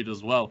speed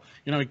as well.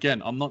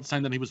 Again, I'm not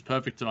saying that he was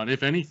perfect tonight.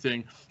 If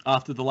anything,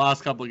 after the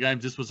last couple of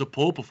games, this was a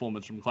poor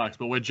performance from Clax,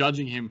 but we're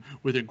judging him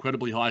with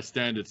incredibly high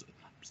standards.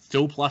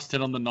 Still plus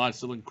 10 on the night,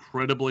 still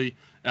incredibly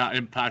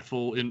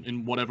impactful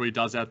in whatever he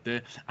does out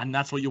there. And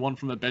that's what you want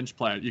from a bench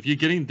player. If you're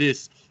getting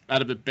this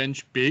out of a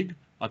bench big,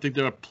 I think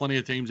there are plenty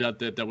of teams out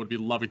there that would be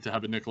loving to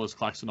have a Nicholas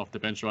Claxton off the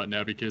bench right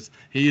now because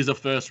he is a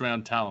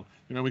first-round talent.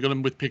 We got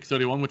him with pick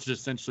 31, which is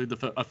essentially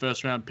a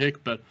first-round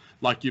pick. But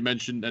like you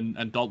mentioned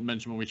and Dalton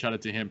mentioned when we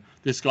chatted to him,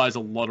 this guy's a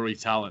lottery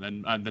talent,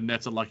 and the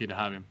Nets are lucky to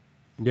have him.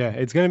 Yeah,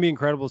 it's going to be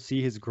incredible to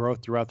see his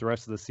growth throughout the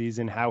rest of the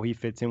season, how he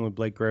fits in with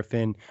Blake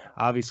Griffin.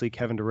 Obviously,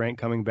 Kevin Durant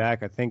coming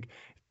back. I think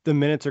the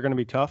minutes are going to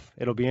be tough.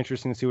 It'll be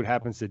interesting to see what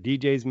happens to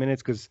DJ's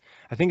minutes because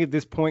I think at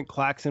this point,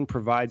 Claxton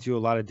provides you a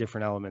lot of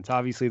different elements.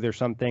 Obviously, there's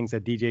some things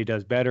that DJ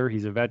does better.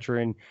 He's a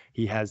veteran.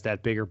 He has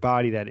that bigger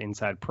body, that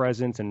inside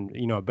presence, and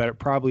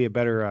probably a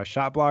better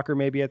shot blocker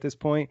maybe at this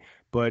point.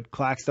 But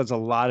Clax does a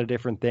lot of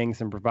different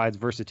things and provides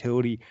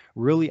versatility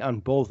really on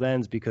both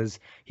ends because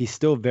he's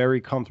still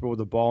very comfortable with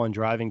the ball and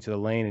driving to the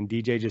lane, and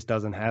DJ just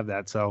doesn't have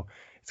that. So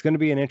it's going to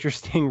be an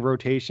interesting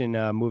rotation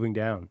moving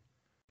down.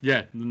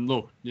 Yeah, and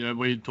look,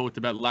 we talked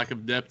about lack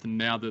of depth, and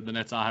now that the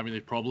Nets are having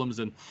these problems,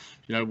 and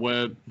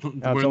we're in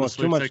the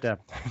too much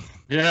depth.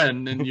 Yeah,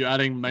 and you're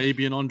adding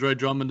maybe an Andre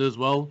Drummond as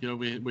well.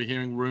 We're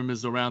hearing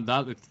rumors around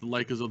that. It's the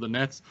Lakers or the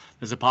Nets.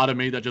 There's a part of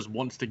me that just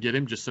wants to get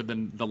him, just so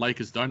then the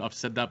Lakers don't. I've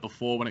said that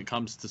before when it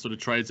comes to sort of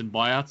trades and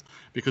buyouts,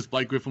 because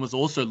Blake Griffin was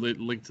also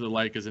linked to the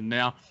Lakers, and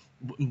now,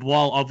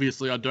 while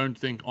obviously I don't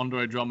think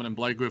Andre Drummond and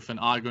Blake Griffin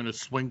are going to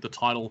swing the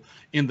title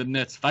in the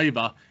Nets'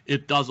 favor,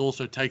 it does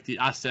also take the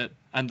asset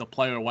and the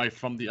player away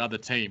from the other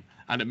team.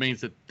 And it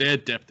means that their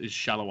depth is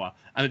shallower.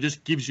 And it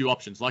just gives you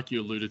options, like you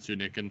alluded to,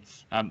 Nick. And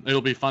it'll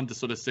be fun to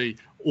sort of see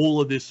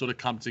all of this sort of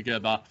come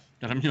together.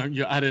 And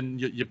you add in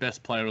your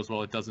best player as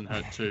well. It doesn't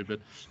hurt too. But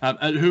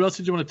who else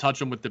did you want to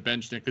touch on with the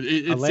bench, Nick?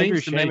 It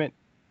seems to me,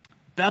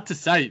 about to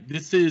say,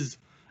 this is...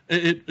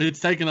 It's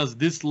taken us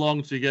this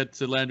long to get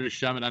to Landry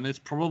Shamet, and it's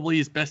probably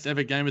his best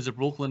ever game as a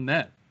Brooklyn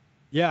Net.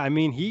 Yeah, I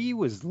mean, he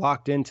was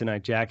locked in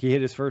tonight, Jack. He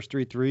hit his first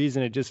 3 threes,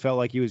 and it just felt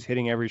like he was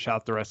hitting every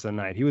shot the rest of the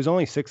night. He was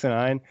only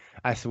 6-9.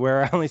 I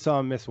swear I only saw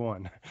him miss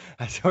one.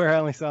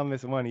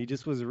 He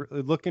just was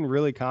looking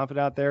really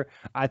confident out there.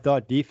 I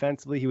thought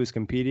defensively he was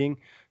competing.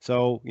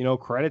 So,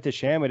 credit to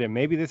Shamet, and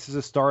maybe this is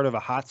a start of a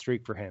hot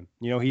streak for him.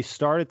 He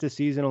started the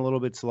season a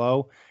little bit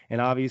slow, and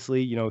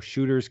obviously,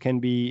 shooters can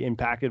be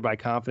impacted by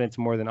confidence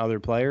more than other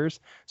players.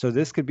 So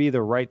this could be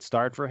the right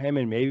start for him,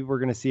 and maybe we're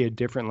going to see a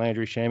different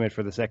Landry Shamet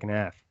for the second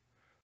half.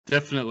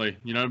 Definitely.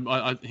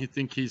 I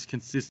think his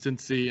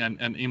consistency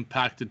and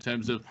impact in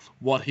terms of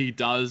what he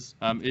does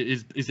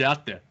is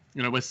out there.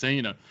 We're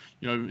seeing it.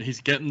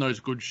 He's getting those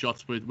good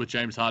shots with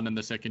James Harden in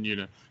the second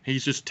unit.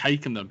 He's just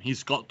taking them.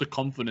 He's got the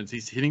confidence.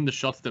 He's hitting the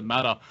shots that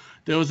matter.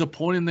 There was a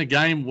point in the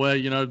game where,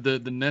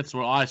 the Nets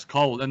were ice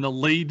cold, and the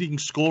leading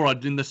scorer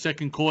in the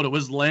second quarter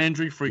was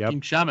Landry freaking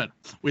Shamet.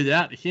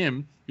 Without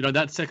him,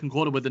 that second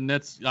quarter where the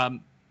Nets go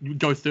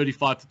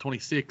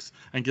 35-26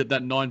 and get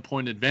that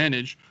 9-point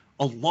advantage,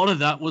 a lot of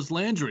that was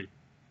Landry.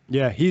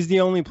 Yeah, he's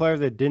the only player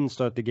that didn't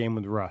start the game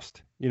with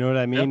rust. You know what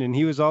I mean? Yep. And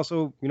he was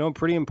also,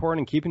 pretty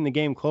important in keeping the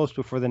game close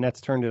before the Nets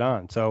turned it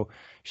on. So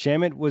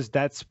Shamet was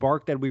that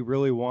spark that we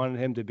really wanted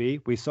him to be.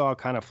 We saw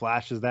kind of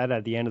flashes of that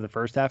at the end of the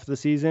first half of the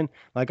season.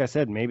 Like I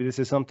said, maybe this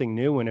is something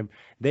new. And if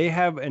they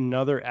have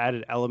another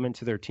added element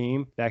to their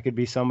team, that could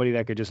be somebody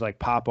that could just like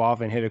pop off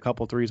and hit a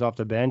couple threes off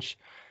the bench.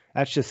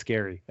 That's just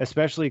scary,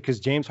 especially because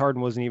James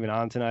Harden wasn't even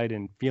on tonight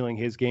and feeling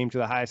his game to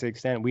the highest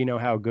extent. We know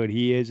how good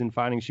he is in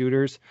finding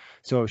shooters.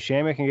 So if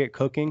Shamet can get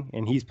cooking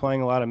and he's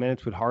playing a lot of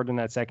minutes with Harden in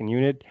that second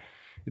unit,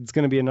 it's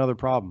going to be another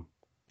problem.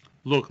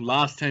 Look,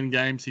 last 10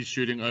 games, he's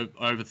shooting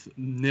over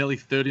nearly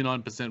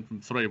 39%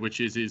 from three, which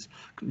is his,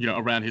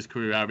 around his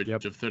career average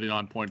of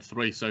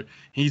 39.3. So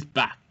he's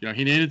back.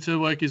 He needed to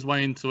work his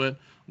way into it.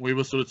 We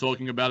were sort of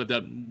talking about it,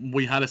 that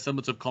we had a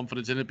semblance of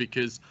confidence in it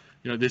because,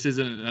 this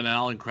isn't an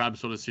Allen Crabbe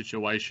sort of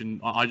situation.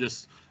 I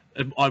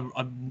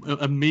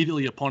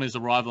immediately upon his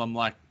arrival, I'm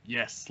like,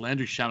 yes,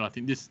 Landry Shamet, I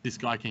think this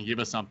guy can give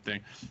us something.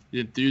 The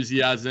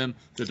enthusiasm,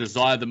 the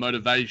desire, the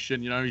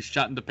motivation, he's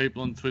chatting to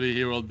people on Twitter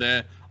here or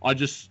there.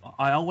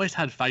 I always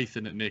had faith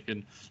in it, Nick,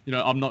 and,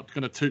 I'm not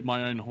going to toot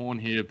my own horn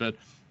here, but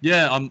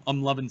yeah,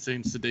 I'm loving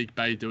seeing Saddiq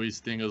Bey do his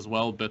thing as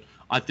well, but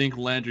I think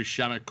Landry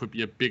Shamet could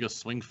be a bigger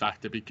swing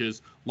factor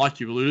because, like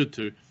you alluded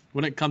to,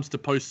 when it comes to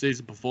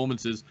postseason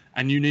performances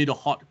and you need a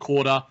hot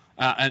quarter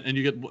and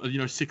you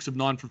get 6 of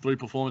 9 from 3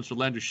 performance for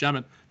Landry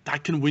Shamet,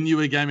 that can win you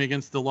a game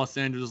against the Los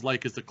Angeles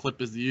Lakers, the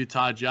Clippers, the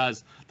Utah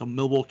Jazz, the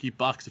Milwaukee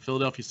Bucks, the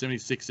Philadelphia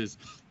 76ers.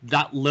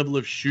 That level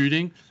of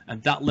shooting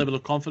and that level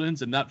of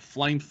confidence and that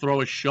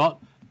flamethrower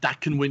shot, that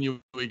can win you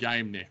a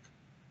game, Nick.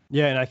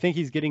 Yeah, and I think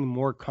he's getting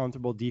more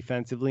comfortable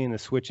defensively in the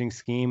switching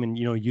scheme and,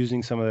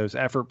 using some of those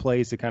effort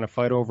plays to kind of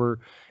fight over,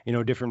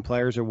 different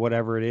players or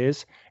whatever it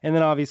is. And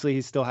then obviously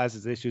he still has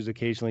his issues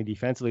occasionally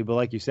defensively. But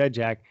like you said,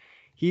 Jack,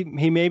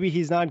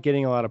 he's not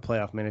getting a lot of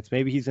playoff minutes.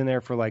 Maybe he's in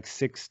there for like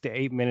 6 to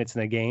 8 minutes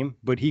in a game,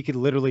 but he could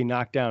literally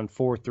knock down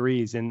 4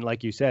 threes. And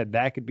like you said,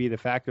 that could be the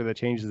factor that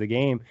changes the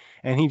game.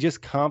 And he just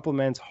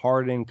complements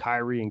Harden,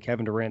 Kyrie, and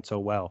Kevin Durant so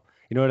well.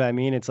 You know what I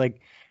mean? It's like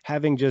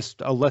having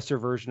just a lesser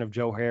version of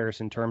Joe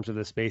Harris in terms of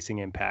the spacing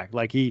impact.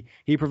 Like he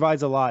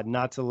provides a lot,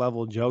 not to the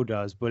level Joe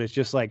does, but it's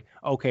just like,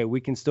 okay, we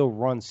can still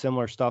run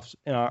similar stuff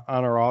on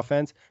our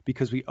offense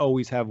because we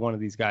always have one of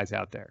these guys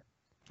out there.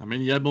 I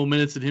mean, he had more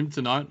minutes than him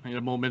tonight. He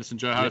had more minutes than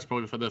Joe Harris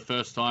probably for the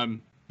first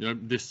time,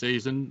 this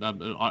season.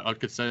 I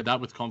could say that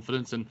with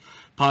confidence. And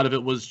part of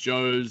it was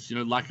Joe's,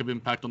 lack of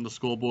impact on the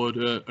scoreboard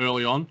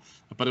early on.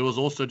 But it was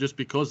also just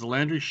because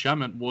Landry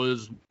Shamet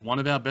was one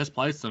of our best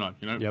players tonight.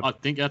 I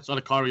think outside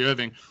of Kyrie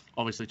Irving,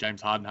 obviously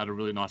James Harden had a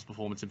really nice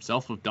performance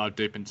himself. We've dived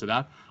deep into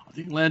that. I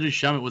think Landry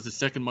Shamet was the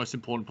second most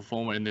important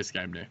performer in this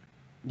game, Nick.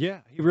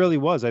 Yeah, he really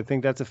was. I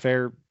think that's a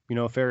fair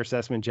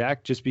assessment,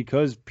 Jack, just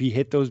because he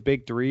hit those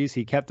big threes.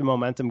 He kept the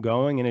momentum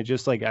going. And it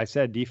just, like I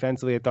said,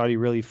 defensively, I thought he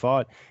really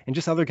fought. And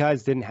just other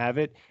guys didn't have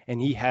it. And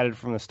he had it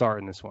from the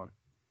start in this one.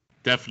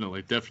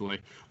 Definitely.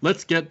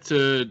 Let's get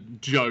to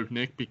Joe,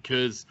 Nick,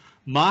 because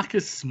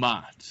Marcus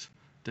Smart,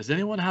 does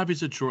anyone have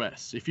his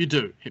address? If you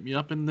do, hit me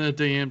up in the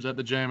DMs at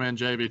the J-Man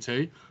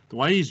JVT. The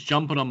way he's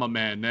jumping on my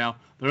man. Now,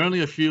 there are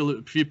only a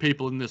few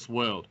people in this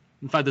world.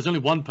 In fact, there's only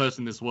one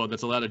person in this world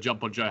that's allowed to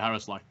jump on Joe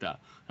Harris like that.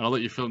 And I'll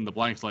let you fill in the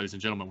blanks, ladies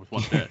and gentlemen, with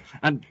what's there.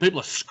 And people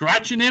are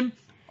scratching him.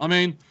 I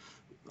mean,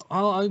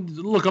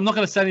 look, I'm not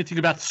going to say anything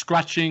about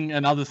scratching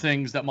and other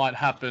things that might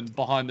happen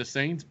behind the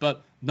scenes,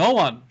 but no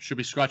one should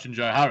be scratching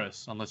Joe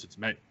Harris unless it's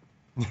me.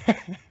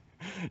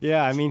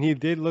 Yeah, I mean, he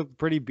did look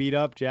pretty beat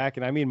up, Jack.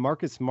 And I mean,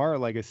 Marcus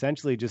Smart,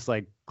 essentially just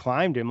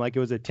climbed him like it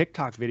was a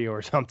TikTok video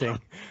or something.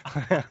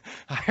 I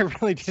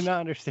really did not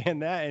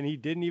understand that. And he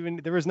didn't even,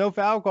 there was no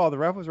foul call. The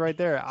ref was right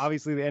there.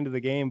 Obviously the end of the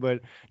game,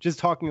 but just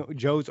talking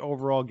Joe's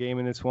overall game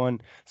in this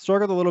one,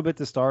 struggled a little bit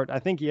to start. I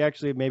think he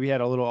actually maybe had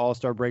a little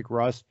all-star break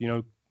rust,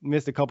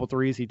 missed a couple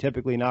threes he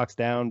typically knocks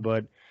down,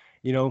 but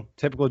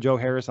typical Joe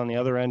Harris on the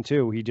other end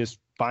too. He just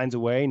finds a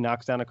way,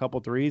 knocks down a couple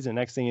threes, and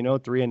next thing you know,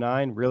 3 and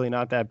 9, really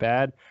not that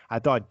bad. I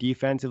thought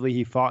defensively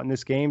he fought in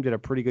this game, did a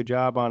pretty good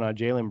job on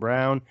Jaylen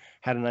Brown,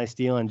 had a nice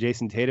steal on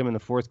Jason Tatum in the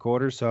fourth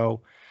quarter.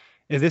 So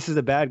if this is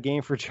a bad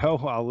game for Joe,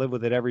 I'll live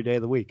with it every day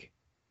of the week.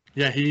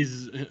 Yeah,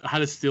 he's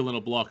had a steal and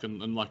a block,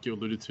 and like you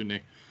alluded to,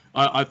 Nick.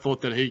 I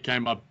thought that he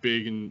came up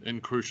big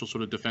and crucial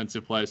sort of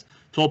defensive plays.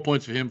 12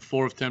 points for him,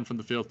 4 of 10 from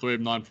the field, 3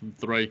 of 9 from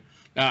 3,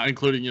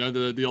 including,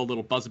 the old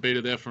little buzzer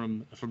beater there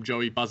from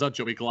Joey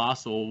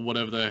Glass, or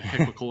whatever the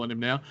heck we're calling him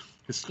now.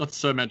 He's got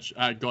so much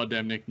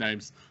goddamn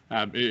nicknames.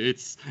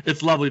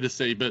 It's lovely to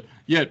see. But,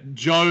 yeah,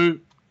 Joe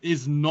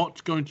is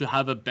not going to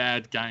have a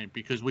bad game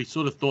because we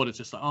sort of thought it's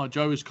just like, oh,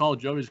 Joe is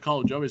cold.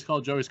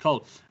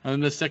 And then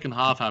the second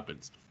half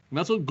happens. And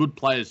that's what good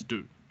players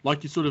do.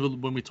 Like you sort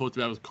of, when we talked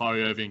about with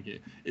Kyrie Irving here,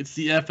 it's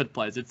the effort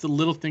plays. It's the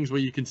little things where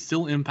you can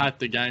still impact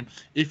the game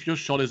if your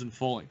shot isn't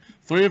falling.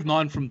 3 of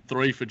 9 from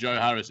 3 for Joe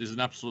Harris is an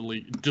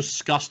absolutely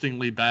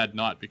disgustingly bad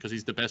night because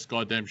he's the best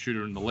goddamn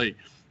shooter in the league.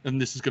 And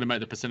this is going to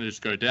make the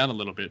percentages go down a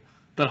little bit.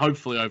 but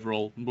hopefully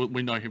overall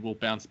we know he will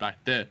bounce back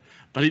there.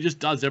 But he just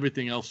does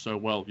everything else so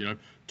well, you know,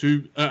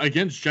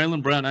 against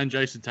Jaylen Brown and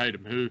Jason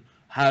Tatum, who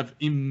have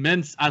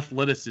immense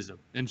athleticism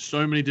in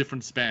so many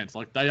different spans.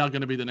 Like, they are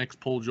going to be the next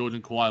Paul George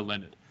and Kawhi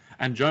Leonard.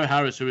 And Joe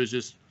Harris, who is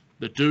just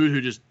the dude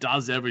who just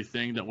does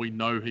everything that we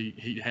know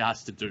he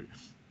has to do.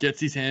 Gets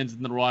his hands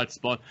in the right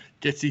spot,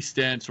 gets his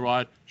stance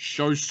right,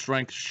 shows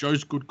strength,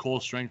 shows good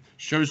core strength,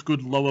 shows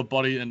good lower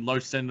body and low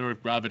center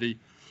of gravity.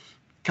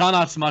 Can't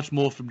ask much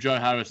more from Joe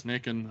Harris,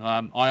 Nick, and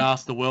I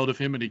ask the world of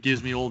him, and he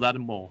gives me all that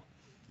and more.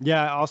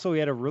 Yeah, also he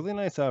had a really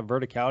nice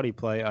verticality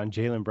play on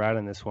Jaylen Brown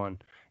in this one.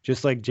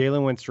 Just like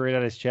Jaylen went straight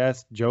at his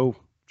chest, Joe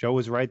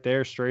was right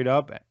there straight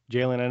up.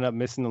 Jaylen ended up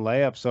missing the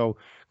layup. So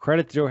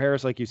credit to Joe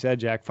Harris, like you said,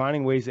 Jack,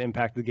 finding ways to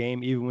impact the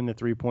game even when the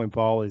three-point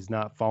ball is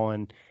not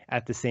falling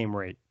at the same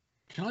rate.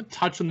 Can I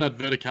touch on that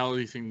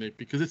verticality thing, Nick?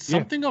 Because it's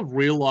something I've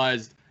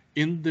realized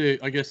in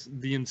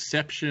the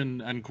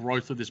inception and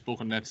growth of this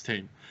Brooklyn Nets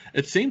team.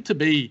 It seemed to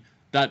be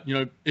that, you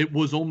know, it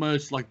was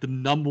almost like the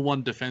number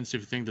one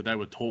defensive thing that they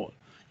were taught.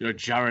 You know,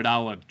 Jared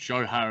Allen,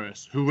 Joe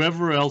Harris,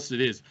 whoever else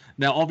it is.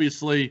 Now,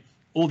 obviously,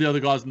 all the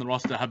other guys in the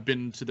roster have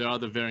been to their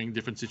other varying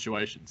different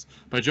situations.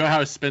 But Joe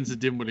Harris, Spencer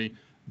Dinwiddie,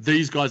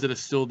 these guys that are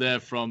still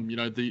there from, you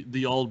know,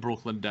 the old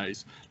Brooklyn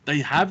days, they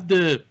have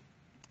the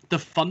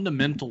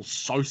fundamentals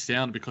so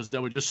sound because they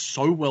were just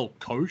so well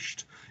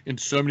coached in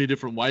so many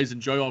different ways.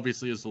 And Joe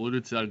obviously has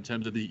alluded to that in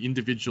terms of the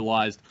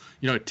individualized,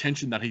 you know,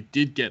 attention that he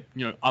did get,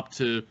 you know, up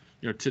to,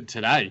 you know, to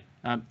today.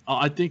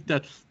 I think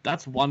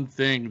that's one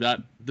thing that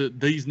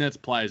these Nets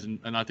players, and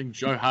I think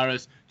Joe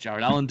Harris,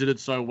 Jared Allen did it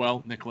so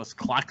well. Nicholas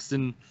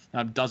Claxton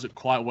does it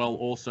quite well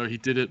also. He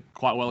did it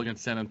quite well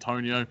against San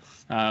Antonio.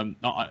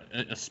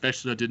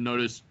 Especially I did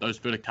notice those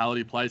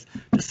verticality plays.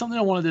 Just something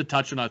I wanted to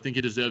touch on. I think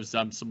he deserves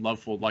some love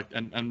for,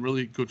 and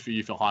really good for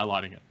you for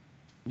highlighting it.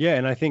 Yeah,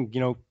 and I think,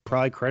 you know,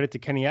 probably credit to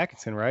Kenny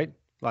Atkinson, right?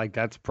 Like,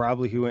 that's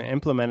probably who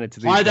implemented to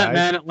these guys. That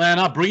man,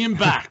 Atlanta. Bring him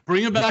back.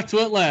 Bring him back to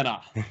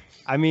Atlanta.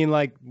 I mean,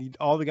 like,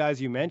 all the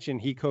guys you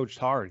mentioned, he coached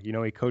hard. You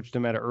know, he coached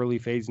them at an early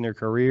phase in their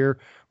career,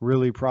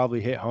 really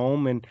probably hit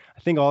home. And I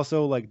think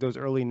also, like, those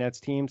early Nets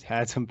teams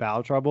had some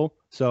foul trouble.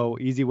 So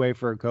easy way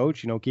for a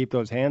coach, you know, keep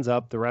those hands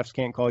up. The refs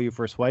can't call you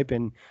for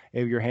swiping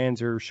if your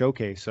hands are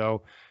showcased.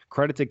 So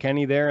credit to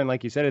Kenny there. And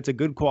like you said, it's a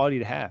good quality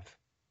to have.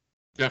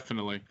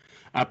 Definitely.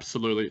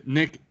 Absolutely.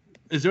 Nick,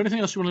 is there anything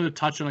else you wanted to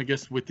touch on, I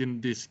guess,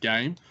 within this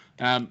game?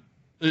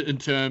 In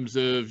terms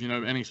of, you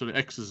know, any sort of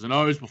X's and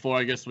O's before,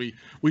 I guess, we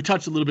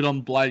touched a little bit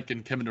on Blake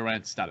and Kevin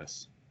Durant's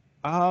status.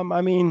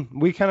 I mean,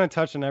 we kind of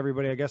touched on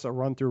everybody. I guess I'll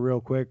run through real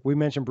quick. We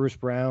mentioned Bruce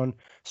Brown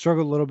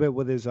struggled a little bit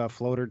with his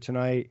floater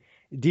tonight.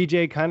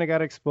 DJ kind of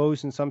got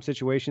exposed in some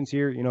situations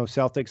here. You know,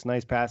 Celtics,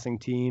 nice passing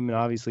team, and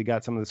obviously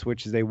got some of the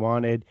switches they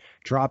wanted,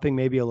 dropping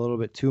maybe a little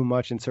bit too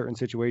much in certain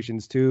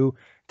situations too.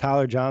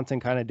 Tyler Johnson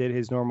kind of did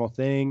his normal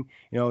thing.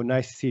 You know,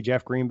 nice to see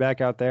Jeff Green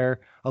back out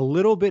there. A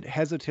little bit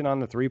hesitant on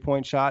the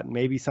three-point shot,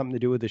 maybe something to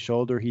do with the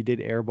shoulder. He did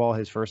airball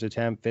his first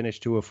attempt,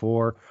 finished 2 of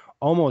 4.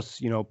 Almost,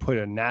 you know, put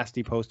a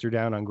nasty poster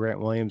down on Grant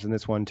Williams in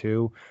this one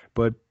too.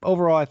 But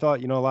overall, I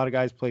thought, you know, a lot of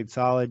guys played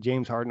solid.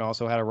 James Harden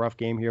also had a rough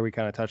game here. We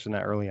kind of touched on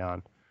that early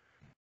on.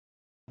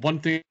 One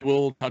thing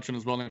we'll touch on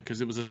as well, because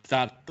it was a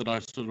stat that I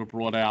sort of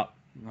brought out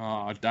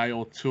a day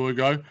or two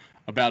ago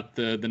about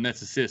the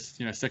Nets assists.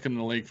 You know, second in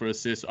the league for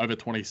assists, over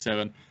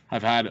 27.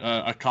 Have had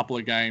a couple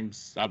of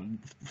games,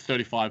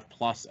 35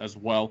 plus as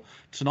well.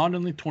 Tonight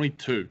only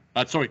 22.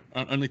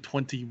 Only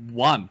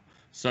 21.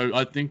 So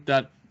I think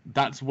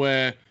that's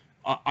where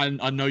I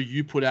know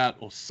you put out,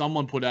 or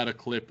someone put out a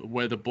clip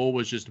where the ball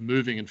was just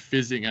moving and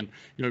fizzing and,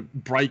 you know,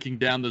 breaking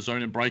down the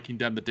zone and breaking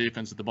down the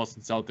defense of the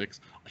Boston Celtics.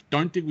 I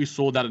don't think we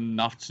saw that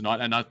enough tonight,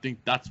 and I think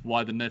that's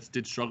why the Nets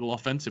did struggle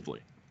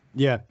offensively.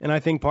 Yeah, and I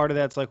think part of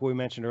that's like what we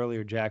mentioned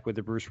earlier, Jack, with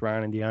the Bruce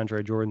Brown and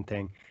DeAndre Jordan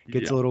thing.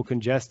 Gets a little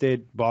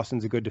congested.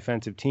 Boston's a good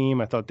defensive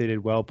team. I thought they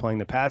did well playing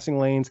the passing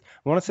lanes.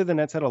 I want to say the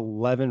Nets had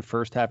 11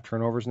 first-half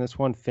turnovers in this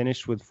one,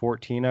 finished with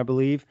 14, I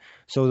believe.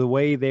 So the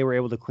way they were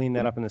able to clean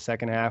that up in the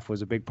second half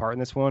was a big part in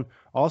this one.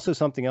 Also,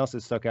 something else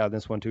that stuck out in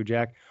this one too,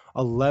 Jack.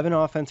 11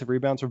 offensive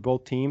rebounds for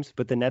both teams,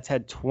 but the Nets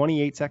had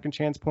 28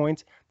 second-chance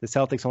points. The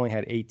Celtics only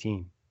had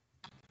 18.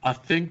 I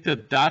think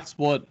that's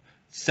what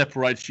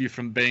separates you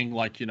from being,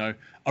 like, you know,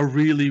 a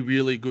really,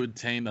 really good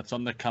team that's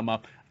on the come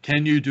up.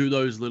 Can you do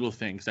those little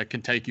things that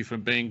can take you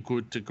from being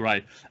good to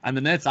great? And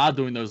the Nets are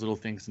doing those little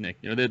things, Nick.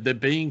 You know, they're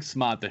being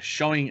smart. They're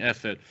showing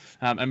effort.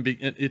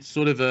 It's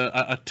sort of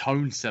a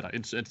tone setter.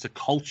 It's a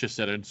culture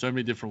setter in so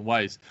many different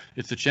ways.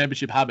 It's the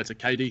championship habits that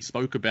KD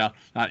spoke about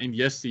in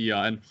yesteryear.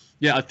 And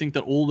yeah, I think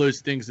that all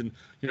those things, and,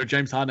 you know,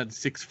 James Harden had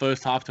 6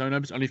 first-half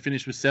turnovers, only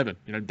finished with 7.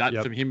 You know, that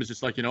for him is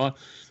just like, you know what,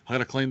 I got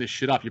to clean this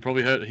shit up. You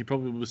probably heard, he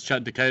probably was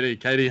chatting to KD.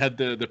 KD had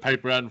the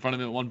paper out in front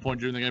of him at one point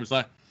during the game. It's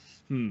like,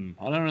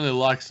 I don't really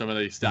like some of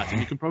these stats.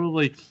 And you can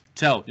probably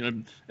tell, you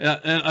know,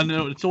 and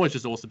it's always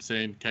just awesome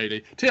seeing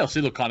KD.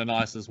 TLC looked kind of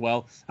nice as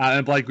well.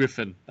 And Blake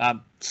Griffin.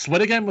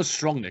 Sweater game was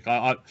strong, Nick.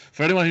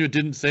 For anyone who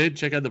didn't see it,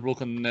 check out the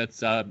Brooklyn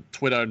Nets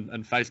Twitter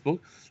and Facebook.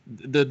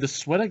 The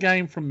sweater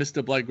game from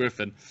Mr. Blake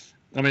Griffin,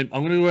 I mean,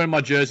 I'm going to be wearing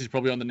my jerseys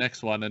probably on the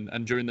next one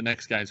and during the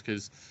next games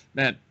because,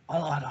 man,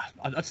 I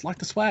just like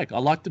the swag. I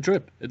like the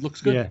drip. It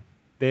looks good. Yeah.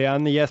 They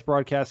on the Yes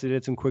broadcast, they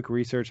did some quick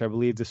research. I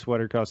believe the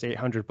sweater costs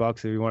 $800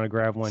 if you want to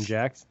grab one,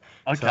 Jax.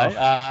 Okay.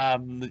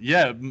 So.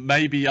 Yeah,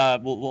 maybe.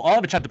 Well, I'll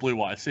have a chat to Blue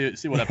Wire.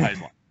 See what that pays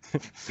like.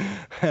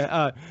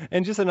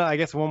 And just I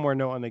guess one more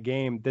note on the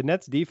game. The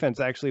Nets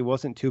defense actually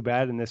wasn't too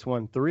bad in this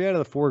one. 3 out of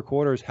the 4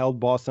 quarters held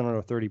Boston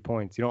under 30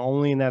 points.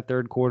 Only in that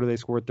third quarter they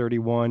scored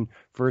 31.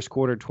 First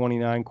quarter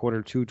 29,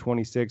 quarter 2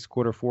 26,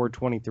 quarter 4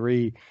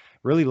 23.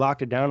 Really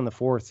locked it down in the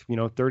fourth.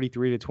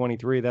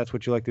 33-23. That's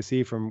what you like to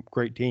see from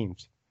great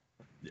teams.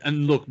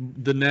 And look,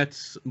 the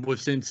Nets, we've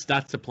seen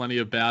stats aplenty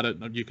about it.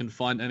 You can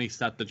find any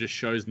stat that just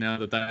shows now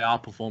that they are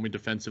performing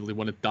defensively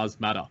when it does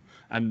matter.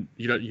 And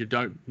you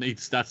don't need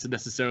stats to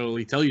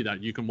necessarily tell you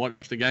that. You can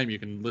watch the game. You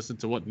can listen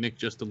to what Nick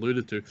just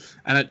alluded to.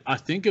 And I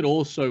think it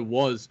also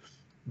was,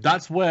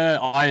 that's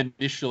where I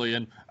initially,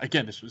 and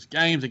again, this was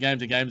games and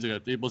games and games ago.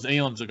 It was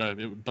eons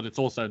ago, but it's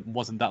also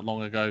wasn't that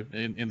long ago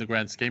in the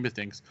grand scheme of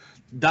things.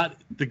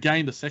 That the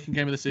second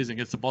game of the season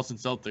against the Boston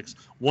Celtics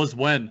was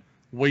when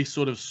we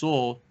sort of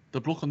saw the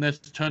Brooklyn Nets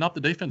turn up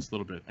the defense a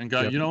little bit and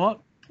go, You know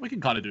what? We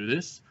can kind of do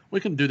this. We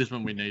can do this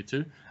when we need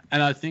to.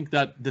 And I think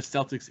that the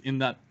Celtics,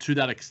 to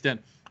that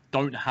extent,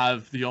 don't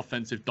have the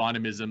offensive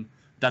dynamism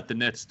that the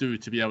Nets do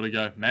to be able to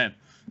go, man,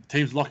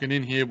 team's locking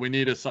in here. We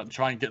need to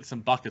try and get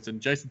some buckets.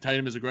 And Jason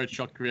Tatum is a great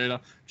shot creator.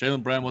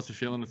 Jaylen Brown wasn't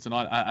feeling it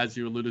tonight, as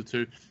you alluded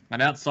to.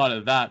 And outside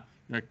of that,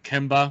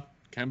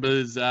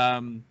 Kemba's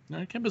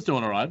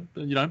doing all right.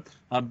 But,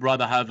 I'd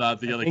rather have the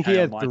other. I think he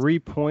had 3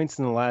 points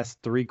in the last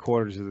 3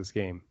 quarters of this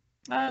game.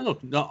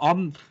 Look,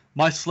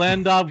 my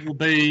slander will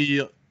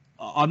be.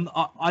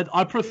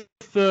 I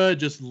prefer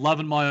just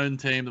loving my own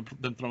team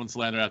than throwing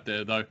slander out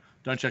there, though.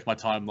 Don't check my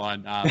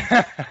timeline.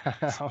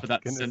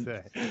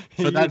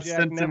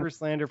 Never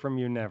slander from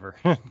you, never.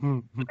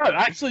 No,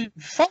 actually,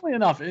 funnily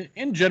enough,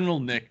 in general,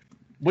 Nick,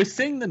 we're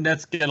seeing the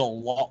Nets get a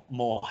lot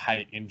more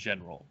hate in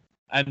general,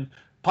 and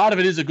part of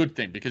it is a good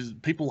thing because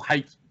people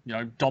hate,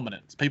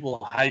 dominance.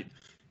 People hate.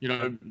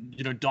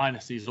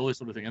 Dynasties, all this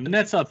sort of thing. And the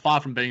Nets are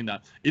far from being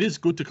that. It is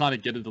good to kind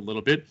of get it a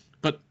little bit,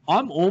 but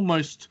I'm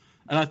almost,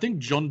 and I think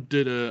John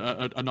did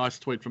a nice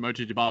tweet from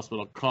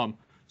OTGBasketball.com,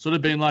 sort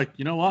of being like,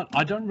 you know what?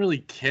 I don't really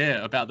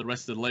care about the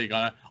rest of the league.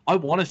 I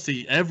want to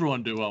see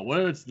everyone do well,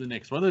 whether it's the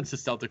Knicks, whether it's the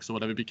Celtics or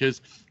whatever, because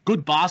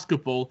good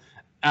basketball,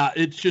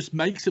 it just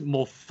makes it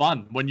more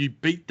fun when you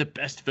beat the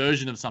best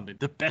version of something,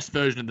 the best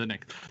version of the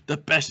Knicks, the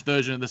best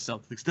version of the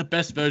Celtics, the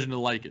best version of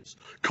the Lakers.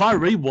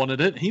 Kyrie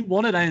wanted it. He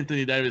wanted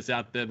Anthony Davis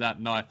out there that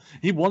night.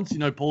 He wants,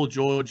 Paul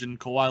George and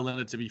Kawhi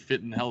Leonard to be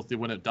fit and healthy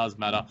when it does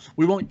matter.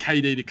 We want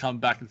KD to come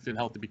back and fit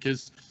healthy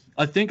because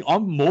I think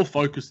I'm more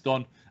focused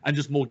on and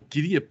just more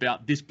giddy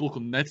about this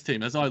Brooklyn Nets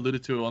team. As I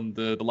alluded to on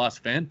the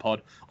last fan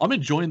pod, I'm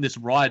enjoying this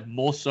ride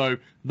more so,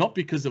 not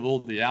because of all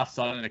the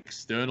outside and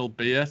external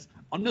BS.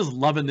 I'm just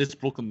loving this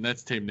Brooklyn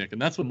Nets team, Nick,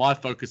 and that's where my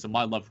focus and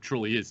my love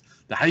truly is.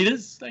 The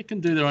haters, they can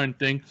do their own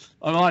thing.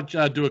 I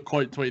might do a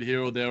quote tweet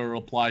here or there, or a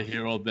reply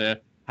here or there,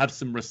 have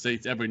some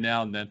receipts every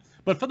now and then.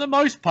 But for the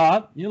most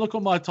part, you look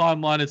on my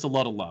timeline, it's a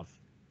lot of love.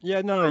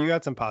 Yeah, no, you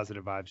got some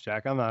positive vibes,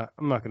 Jack. I'm not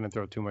going to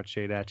throw too much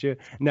shade at you.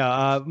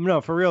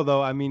 No, for real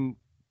though. I mean,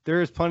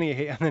 there is plenty of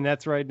hate on the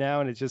Nets right now,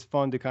 and it's just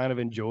fun to kind of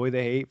enjoy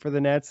the hate for the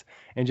Nets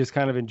and just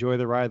kind of enjoy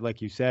the ride.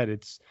 Like you said,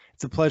 it's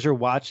a pleasure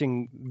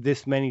watching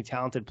this many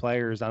talented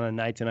players on a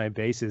night-to-night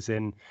basis.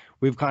 And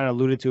we've kind of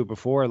alluded to it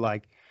before,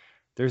 like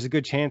there's a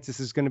good chance this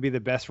is going to be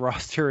the best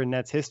roster in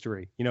Nets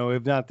history.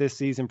 If not this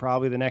season,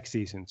 probably the next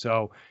season.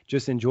 So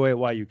just enjoy it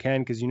while you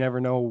can, because you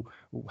never know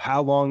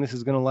how long this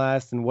is going to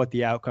last and what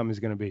the outcome is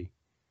going to be.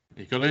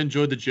 You got to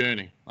enjoy the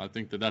journey. I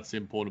think that's the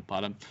important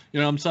part.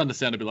 I'm starting to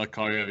sound a bit like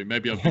Kyrie Irving.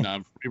 Maybe I've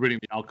been rereading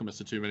The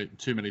Alchemist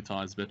too many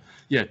times. But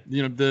yeah,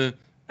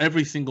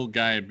 every single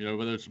game,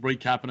 whether it's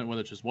recapping it,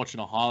 whether it's just watching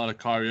a highlight of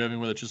Kyrie Irving,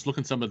 whether it's just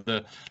looking at some of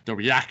the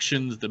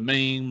reactions, the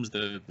memes,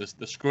 the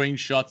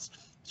screenshots.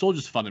 It's all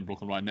just fun in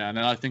Brooklyn right now. And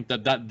I think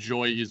that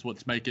joy is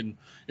what's making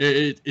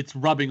it's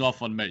rubbing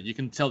off on me. You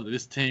can tell that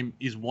this team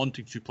is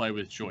wanting to play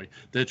with joy.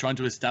 They're trying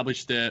to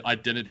establish their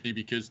identity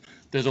because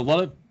there's a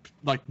lot of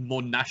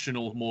more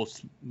national, more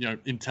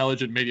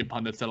intelligent media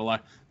pundits that are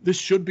like, this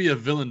should be a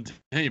villain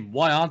team.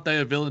 Why aren't they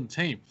a villain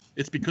team?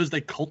 It's because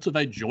they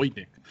cultivate joy,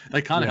 Nick.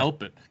 They can't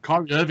help it.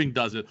 Kyrie Irving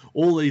does it.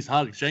 All these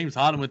hugs. James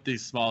Harden with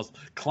these smiles.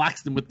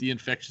 Claxton with the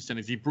infectious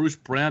energy. Bruce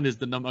Brown is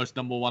the most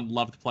number one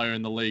loved player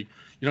in the league.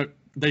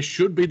 They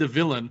should be the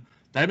villain.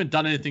 They haven't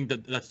done anything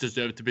that's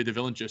deserved to be the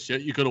villain just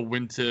yet. You've got to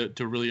win to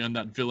really earn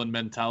that villain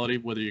mentality,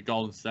 whether you're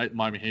Golden State,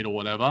 Miami Heat, or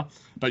whatever.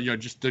 But,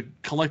 just the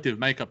collective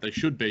makeup, they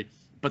should be.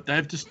 But they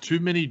have just too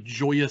many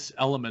joyous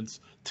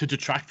elements to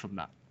detract from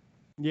that.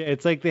 Yeah,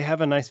 it's like they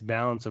have a nice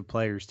balance of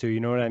players too.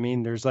 You know what I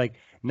mean? There's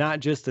not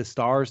just the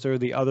stars, there are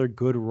the other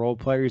good role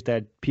players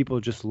that people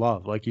just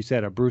love. Like you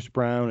said, a Bruce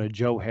Brown, a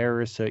Joe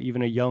Harris,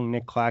 even a young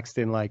Nick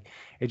Claxton.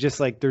 It's just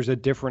there's a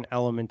different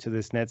element to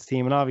this Nets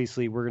team. And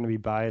obviously we're going to be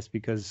biased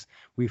because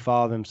we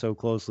follow them so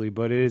closely,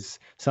 but it is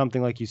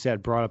something, like you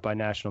said, brought up by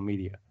national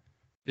media.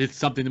 It's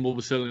something that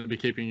we'll certainly be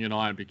keeping an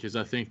eye on, because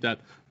I think that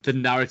the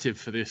narrative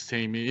for this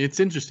team, it's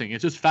interesting.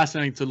 It's just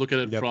fascinating to look at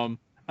it from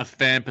a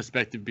fan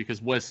perspective,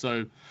 because we're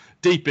so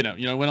deep in it.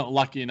 We're not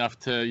lucky enough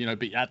to,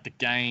 be at the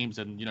games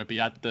and, be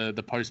at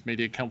the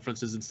post-media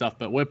conferences and stuff,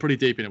 but we're pretty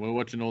deep in it. We're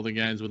watching all the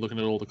games. We're looking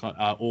at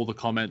all the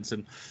comments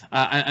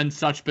and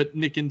such. But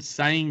Nick, in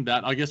saying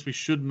that, I guess we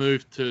should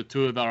move to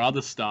two of our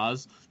other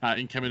stars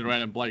in Kevin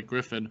Durant and Blake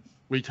Griffin.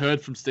 We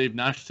heard from Steve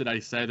Nash today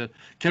say that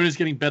Kevin is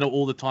getting better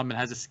all the time and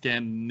has a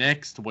scan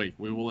next week.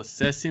 We will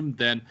assess him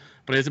then,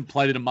 but he hasn't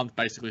played in a month,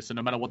 basically. So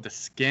no matter what the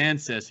scan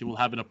says, he will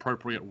have an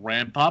appropriate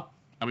ramp up,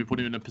 and we put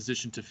him in a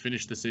position to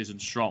finish the season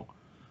strong.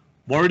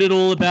 Worried at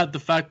all about the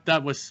fact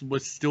that we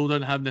still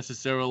don't have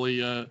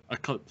necessarily a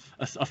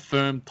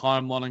firm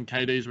timeline on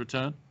KD's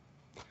return?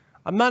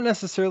 I'm not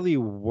necessarily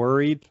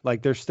worried.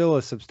 Like, there's still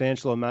a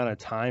substantial amount of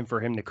time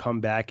for him to come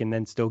back and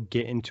then still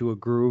get into a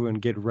groove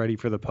and get ready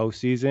for the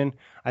postseason.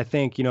 I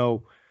think,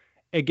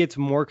 it gets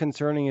more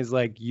concerning is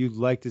like you'd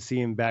like to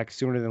see him back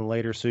sooner than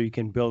later so you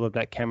can build up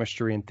that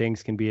chemistry and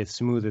things can be as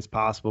smooth as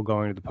possible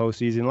going to the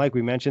postseason. Like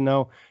we mentioned,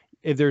 though,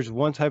 if there's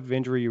one type of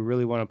injury you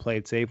really want to play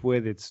it safe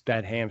with, it's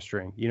that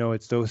hamstring.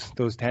 It's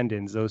those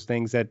tendons, those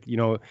things that,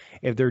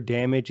 if they're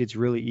damaged, it's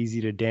really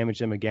easy to damage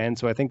them again.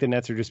 So I think the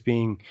Nets are just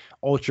being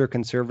ultra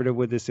conservative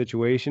with this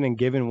situation, and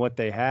given what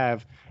they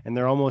have, and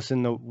they're almost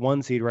in the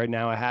 1 seed right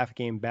now, a half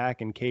game back,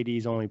 and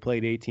KD's only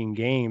played 18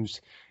 games,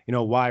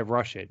 why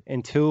rush it?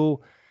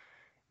 Until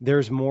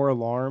there's more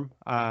alarm,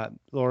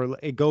 or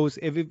it goes,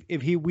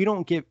 if we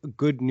don't get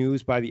good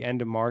news by the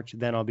end of March,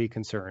 then I'll be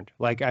concerned.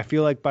 Like, I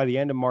feel like by the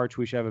end of March,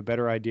 we should have a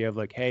better idea of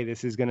like, hey,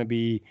 this is going to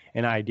be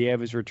an idea of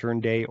his return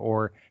date,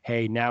 or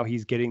hey, now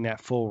he's getting that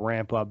full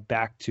ramp up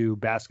back to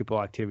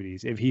basketball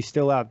activities. If he's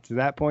still out to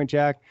that point,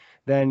 Jack,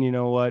 then you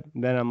know what?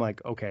 Then I'm like,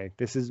 okay,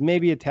 this is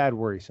maybe a tad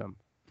worrisome.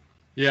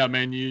 Yeah,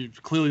 man,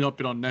 you've clearly not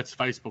been on Nets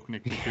Facebook,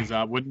 Nick, because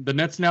when the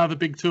Nets now have a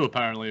big two,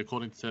 apparently,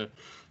 according to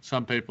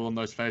some people on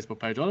those Facebook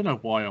pages. I don't know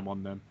why I'm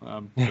on them,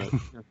 but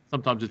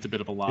sometimes it's a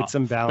bit of a laugh. It's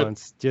some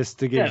balance, just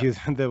to give you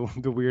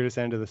the weirdest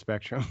end of the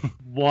spectrum.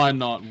 Why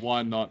not?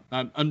 Why not?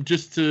 And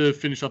just to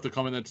finish off the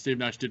comment that Steve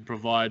Nash did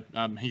provide,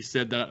 he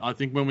said that I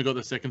think when we got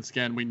the second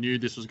scan, we knew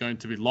this was going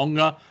to be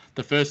longer.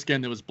 The first scan,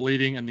 there was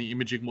bleeding and the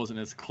imaging wasn't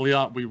as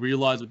clear. We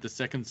realized with the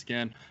second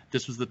scan,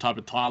 this was the type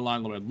of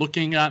timeline that we're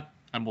looking at.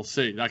 And we'll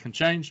see. That can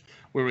change.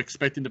 We're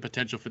expecting the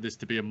potential for this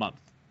to be a month.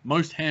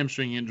 Most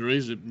hamstring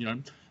injuries,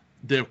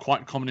 they're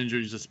quite common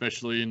injuries,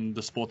 especially in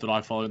the sport that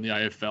I follow in the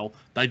AFL.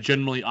 They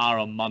generally are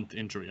a month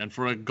injury. And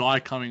for a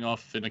guy coming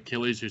off an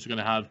Achilles who's going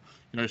to have,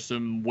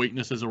 some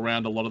weaknesses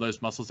around a lot of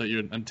those muscles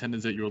and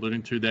tendons that you're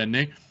alluding to there,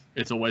 Nick,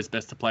 it's always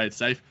best to play it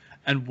safe.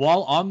 And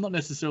while I'm not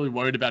necessarily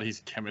worried about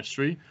his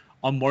chemistry,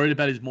 I'm worried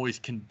about his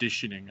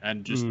conditioning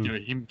and just,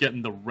 him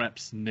getting the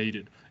reps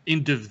needed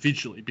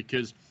individually,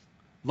 because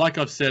like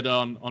I've said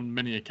on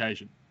many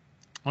occasions,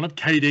 one of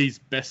KD's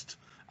best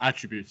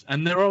attributes,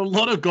 and there are a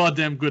lot of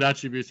goddamn good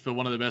attributes for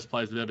one of the best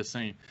players we've ever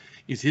seen,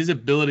 is his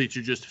ability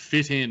to just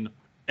fit in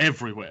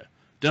everywhere,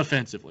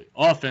 defensively,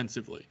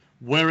 offensively,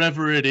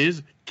 wherever it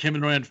is.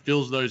 Kevin Durant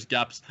fills those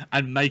gaps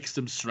and makes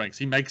them strengths.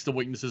 He makes the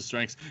weaknesses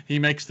strengths. He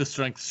makes the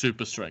strengths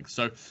super strengths.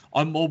 So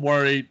I'm more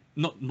worried,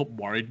 not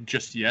worried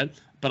just yet,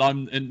 but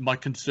my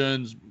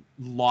concerns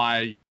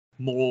lie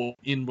more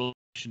in relation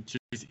to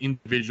his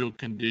individual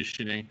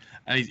conditioning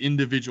and his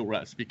individual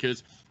reps,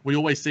 because we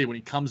always see when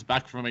he comes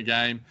back from a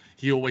game,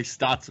 he always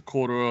starts a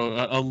quarter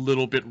a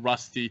little bit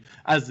rusty,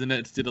 as the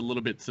Nets did a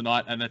little bit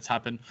tonight, and that's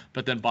happened.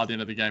 But then by the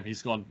end of the game,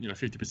 he's gone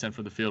 50%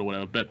 from the field or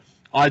whatever. But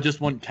I just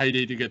want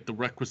KD to get the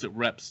requisite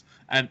reps,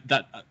 and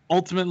that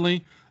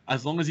ultimately,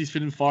 as long as he's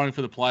fit and firing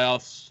for the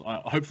playoffs,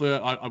 hopefully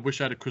I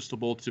wish I had a crystal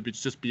ball to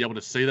just be able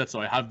to see that,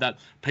 so I have that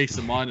peace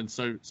of mind, and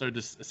so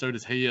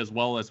does he as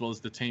well as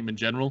the team in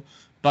general.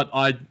 But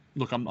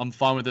I'm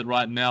fine with it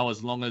right now,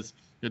 as long as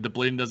the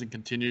bleeding doesn't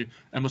continue,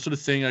 and we're sort of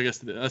seeing, I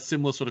guess, a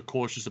similar sort of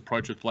cautious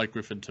approach with Blake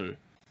Griffin too.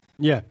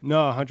 Yeah, no,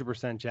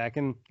 100%, Jack.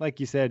 And like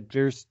you said,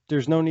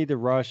 there's no need to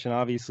rush, and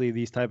obviously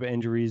these type of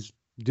injuries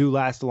do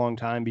last a long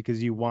time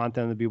because you want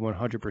them to be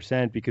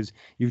 100%, because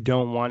you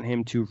don't want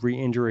him to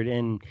re-injure it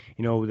in,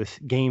 this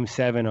game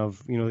 7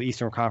 of, the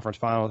Eastern Conference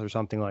Finals or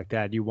something like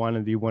that. You want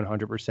him to be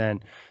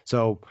 100%.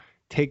 So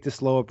take the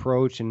slow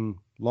approach, and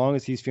long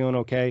as he's feeling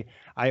okay.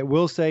 I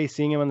will say,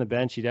 seeing him on the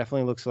bench, he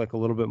definitely looks like a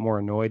little bit more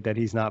annoyed that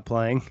he's not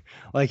playing.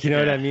 Like,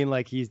 what I mean?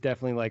 Like, he's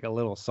definitely like a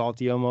little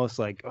salty almost,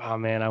 like, oh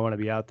man, I want to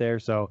be out there.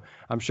 So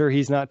I'm sure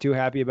he's not too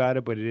happy about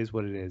it, but it is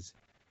what it is.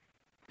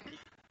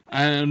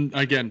 And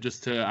again,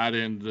 just to add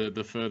in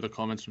the further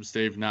comments from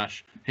Steve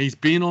Nash, he's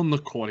been on the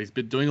court. He's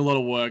been doing a lot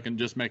of work and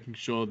just making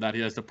sure that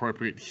he has the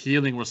appropriate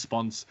healing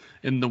response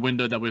in the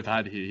window that we've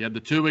had here. He had the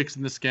 2 weeks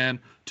in the scan,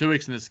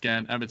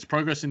 and it's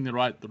progressing in the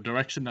right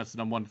direction. That's the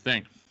number one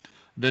thing.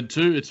 Then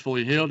 2, it's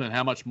fully healed, and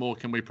how much more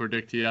can we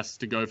predict he has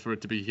to go for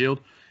it to be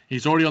healed?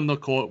 He's already on the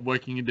court,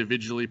 working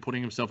individually,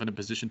 putting himself in a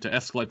position to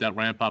escalate that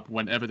ramp up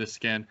whenever the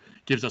scan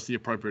gives us the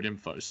appropriate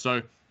info.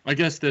 So I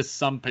guess there's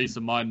some peace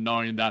of mind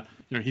knowing that,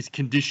 his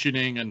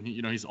conditioning and,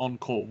 his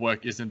on-court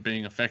work isn't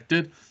being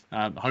affected.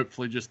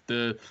 Hopefully just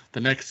the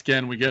next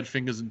scan we get,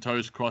 fingers and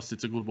toes crossed,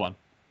 it's a good one.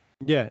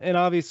 Yeah, and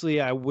obviously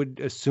I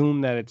would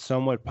assume that it's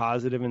somewhat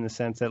positive in the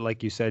sense that,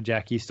 like you said,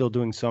 Jack, he's still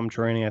doing some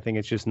training. I think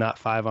it's just not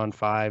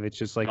 5-on-5. It's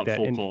just like not that.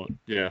 Full court.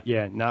 Yeah.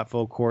 Yeah, not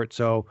full court.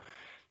 So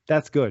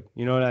that's good.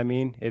 You know what I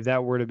mean? If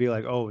that were to be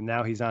like, oh,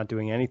 now he's not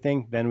doing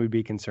anything, then we'd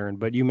be concerned.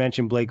 But you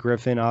mentioned Blake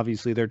Griffin.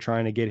 Obviously, they're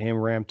trying to get him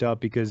ramped up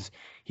because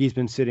he's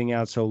been sitting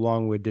out so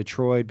long with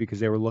Detroit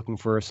because they were looking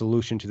for a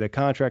solution to the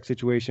contract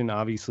situation.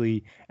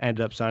 Obviously,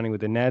 ended up signing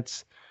with the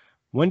Nets.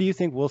 When do you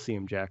think we'll see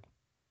him, Jack?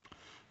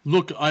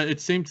 Look,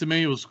 it seemed to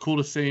me it was cool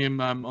to see him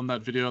on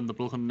that video on the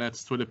Brooklyn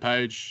Nets Twitter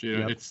page.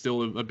 It's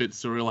still a bit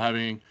surreal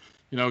having,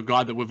 a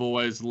guy that we've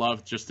always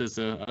loved just as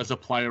a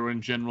player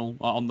in general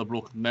on the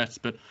Brooklyn Nets.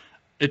 But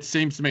it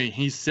seems to me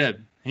he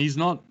said he's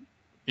not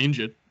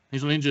injured.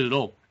 He's not injured at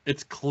all.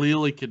 It's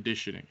clearly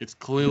conditioning. It's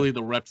clearly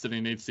the reps that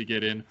he needs to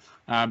get in.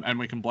 And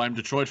we can blame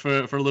Detroit for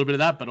a little bit of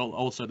that. But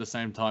also at the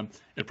same time,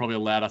 it probably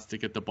allowed us to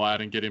get the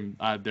buyout and get him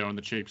there on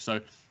the cheap.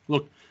 So,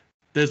 look,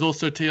 there's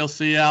also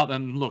TLC out,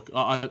 and look,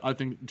 I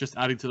think just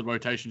adding to the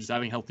rotation, just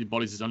adding healthy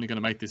bodies is only going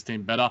to make this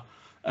team better.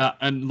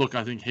 And look,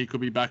 I think he could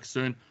be back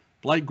soon.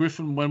 Blake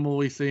Griffin, when will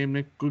we see him,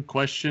 Nick? Good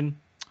question.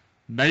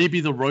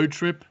 Maybe the road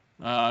trip,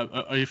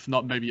 if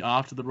not maybe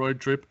after the road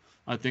trip.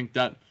 I think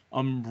that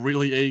I'm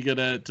really eager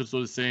to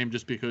sort of see him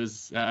just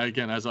because,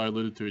 again, as I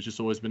alluded to, it's just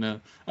always been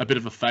a bit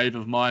of a fave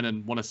of mine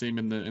and want to see him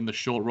in the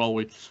short role.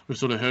 We've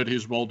sort of heard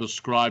his role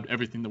described,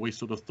 everything that we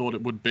sort of thought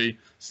it would be.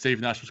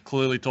 Steve Nash was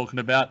clearly talking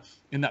about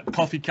in that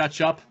coffee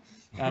catch-up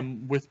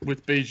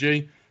with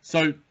BG.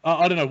 So,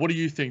 I don't know. What do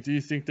you think? Do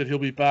you think that he'll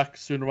be back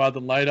sooner rather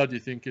than later? Do you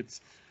think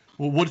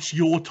what's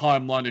your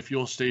timeline if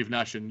you're Steve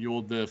Nash and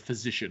you're the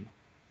physician?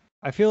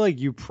 I feel like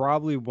you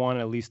probably want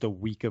at least a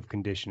week of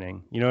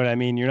conditioning. You know what I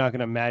mean? You're not going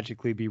to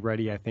magically be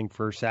ready, I think,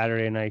 for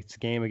Saturday night's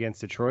game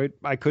against Detroit.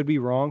 I could be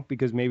wrong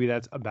because maybe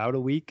that's about a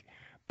week,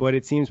 but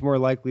it seems more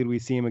likely we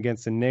see him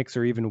against the Knicks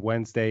or even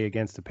Wednesday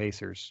against the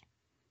Pacers.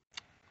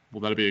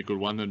 Well, that'll be a good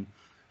one. And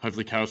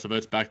hopefully Caris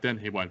LeVert's back then.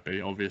 He won't be,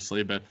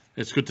 obviously, but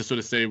it's good to sort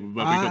of see.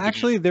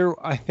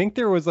 I think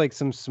there was like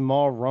some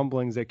small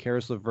rumblings that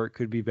Caris LeVert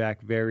could be back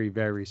very,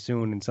 very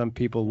soon. And some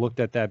people looked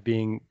at that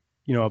being,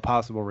 a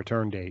possible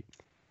return date.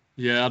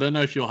 Yeah, I don't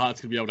know if your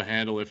heart's going to be able to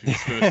handle if his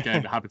first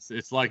game happens.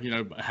 It's like,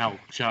 how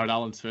Jared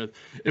Allen's first.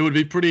 It would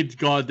be pretty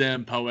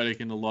goddamn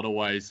poetic in a lot of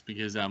ways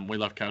because we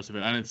love Caris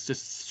LeVert. And it's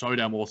just so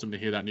damn awesome to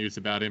hear that news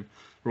about him.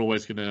 We're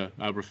always going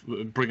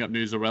to bring up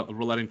news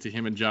relating to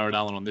him and Jared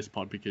Allen on this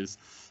pod because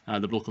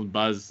the Brooklyn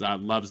Buzz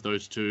loves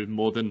those two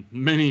more than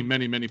many,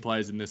 many, many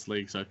players in this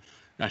league. So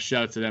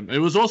shout out to them. It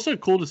was also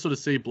cool to sort of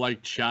see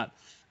Blake chat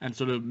and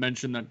sort of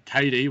mention that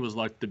KD was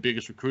like the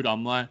biggest recruiter.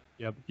 I'm like,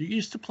 yep. You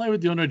used to play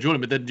with DeAndre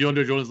Jordan, but then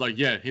DeAndre Jordan's like,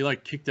 yeah, he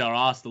like kicked our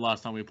ass the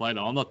last time we played.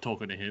 I'm not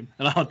talking to him.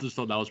 And I just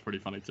thought that was pretty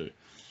funny too.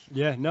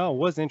 Yeah, no, it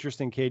was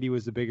interesting. KD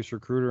was the biggest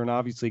recruiter, and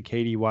obviously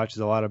KD watches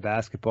a lot of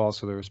basketball,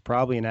 so there was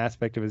probably an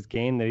aspect of his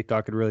game that he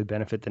thought could really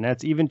benefit the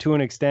Nets, even to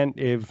an extent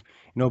if,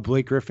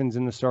 Blake Griffin's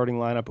in the starting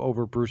lineup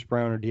over Bruce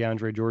Brown or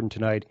DeAndre Jordan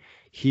tonight,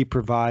 he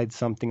provides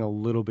something a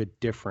little bit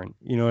different,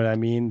 you know what I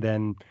mean,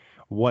 than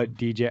what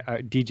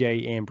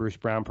DJ and Bruce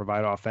Brown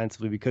provide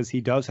offensively because he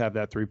does have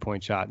that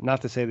three-point shot.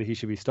 Not to say that he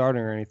should be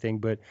starting or anything,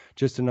 but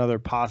just another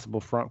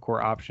possible front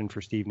court option for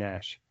Steve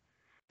Nash.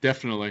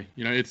 Definitely.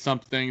 It's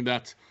something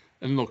that,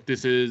 and look,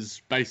 this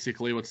is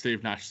basically what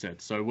Steve Nash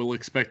said. So we'll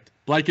expect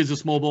Blake is a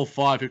small ball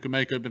 5 who can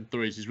make open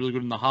threes. He's really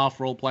good in the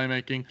half-roll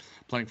playmaking,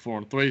 playing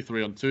 4-on-3,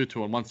 3-on-2,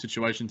 2-on-1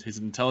 situations. He's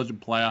an intelligent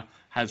player,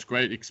 has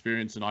great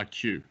experience and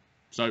IQ.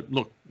 So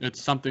look,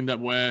 it's something that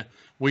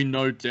we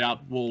no doubt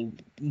we'll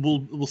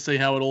see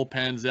how it all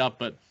pans out.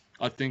 But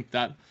I think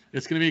that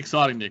it's going to be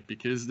exciting, Nick,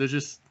 because there's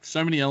just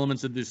so many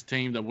elements of this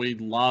team that we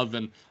love,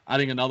 and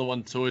adding another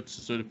one to it,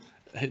 sort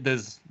of,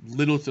 there's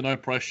little to no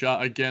pressure.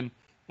 Again,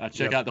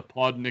 check out the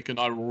pod. Nick and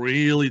I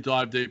really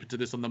dive deep into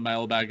this on the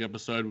mailbag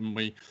episode when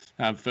we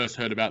first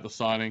heard about the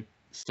signing.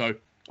 So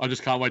I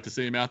just can't wait to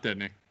see him out there,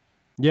 Nick.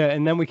 Yeah,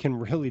 and then we can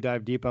really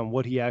dive deep on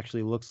what he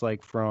actually looks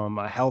like from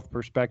a health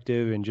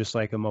perspective and just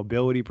like a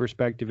mobility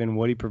perspective and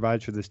what he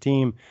provides for this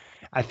team.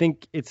 I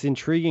think it's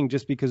intriguing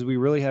just because we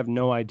really have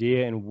no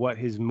idea and what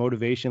his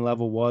motivation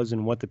level was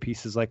and what the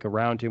pieces like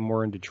around him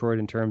were in Detroit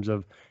in terms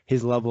of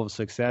his level of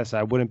success.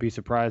 I wouldn't be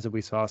surprised if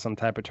we saw some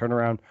type of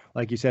turnaround.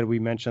 Like you said, we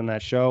mentioned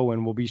that show,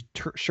 and we'll be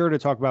sure to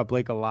talk about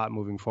Blake a lot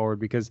moving forward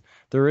because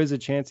there is a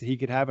chance that he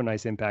could have a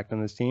nice impact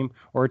on this team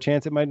or a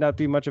chance it might not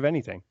be much of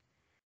anything.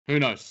 Who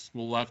knows?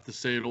 We'll have to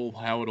see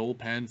how it all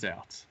pans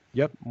out.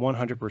 Yep,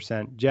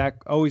 100%.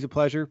 Jack, always a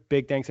pleasure.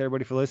 Big thanks,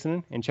 everybody, for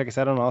listening, and check us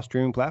out on all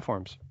streaming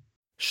platforms.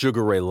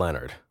 Sugar Ray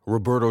Leonard,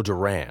 Roberto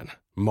Duran,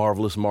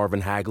 Marvelous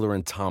Marvin Hagler,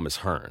 and Thomas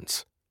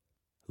Hearns.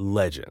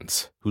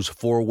 Legends, whose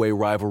four-way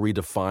rivalry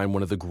defined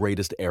one of the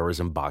greatest eras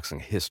in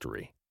boxing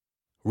history.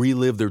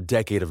 Relive their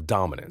decade of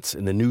dominance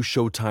in the new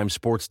Showtime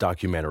sports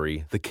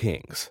documentary, The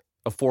Kings,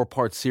 a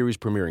 4-part series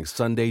premiering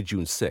Sunday,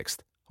 June 6th,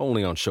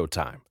 only on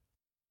Showtime.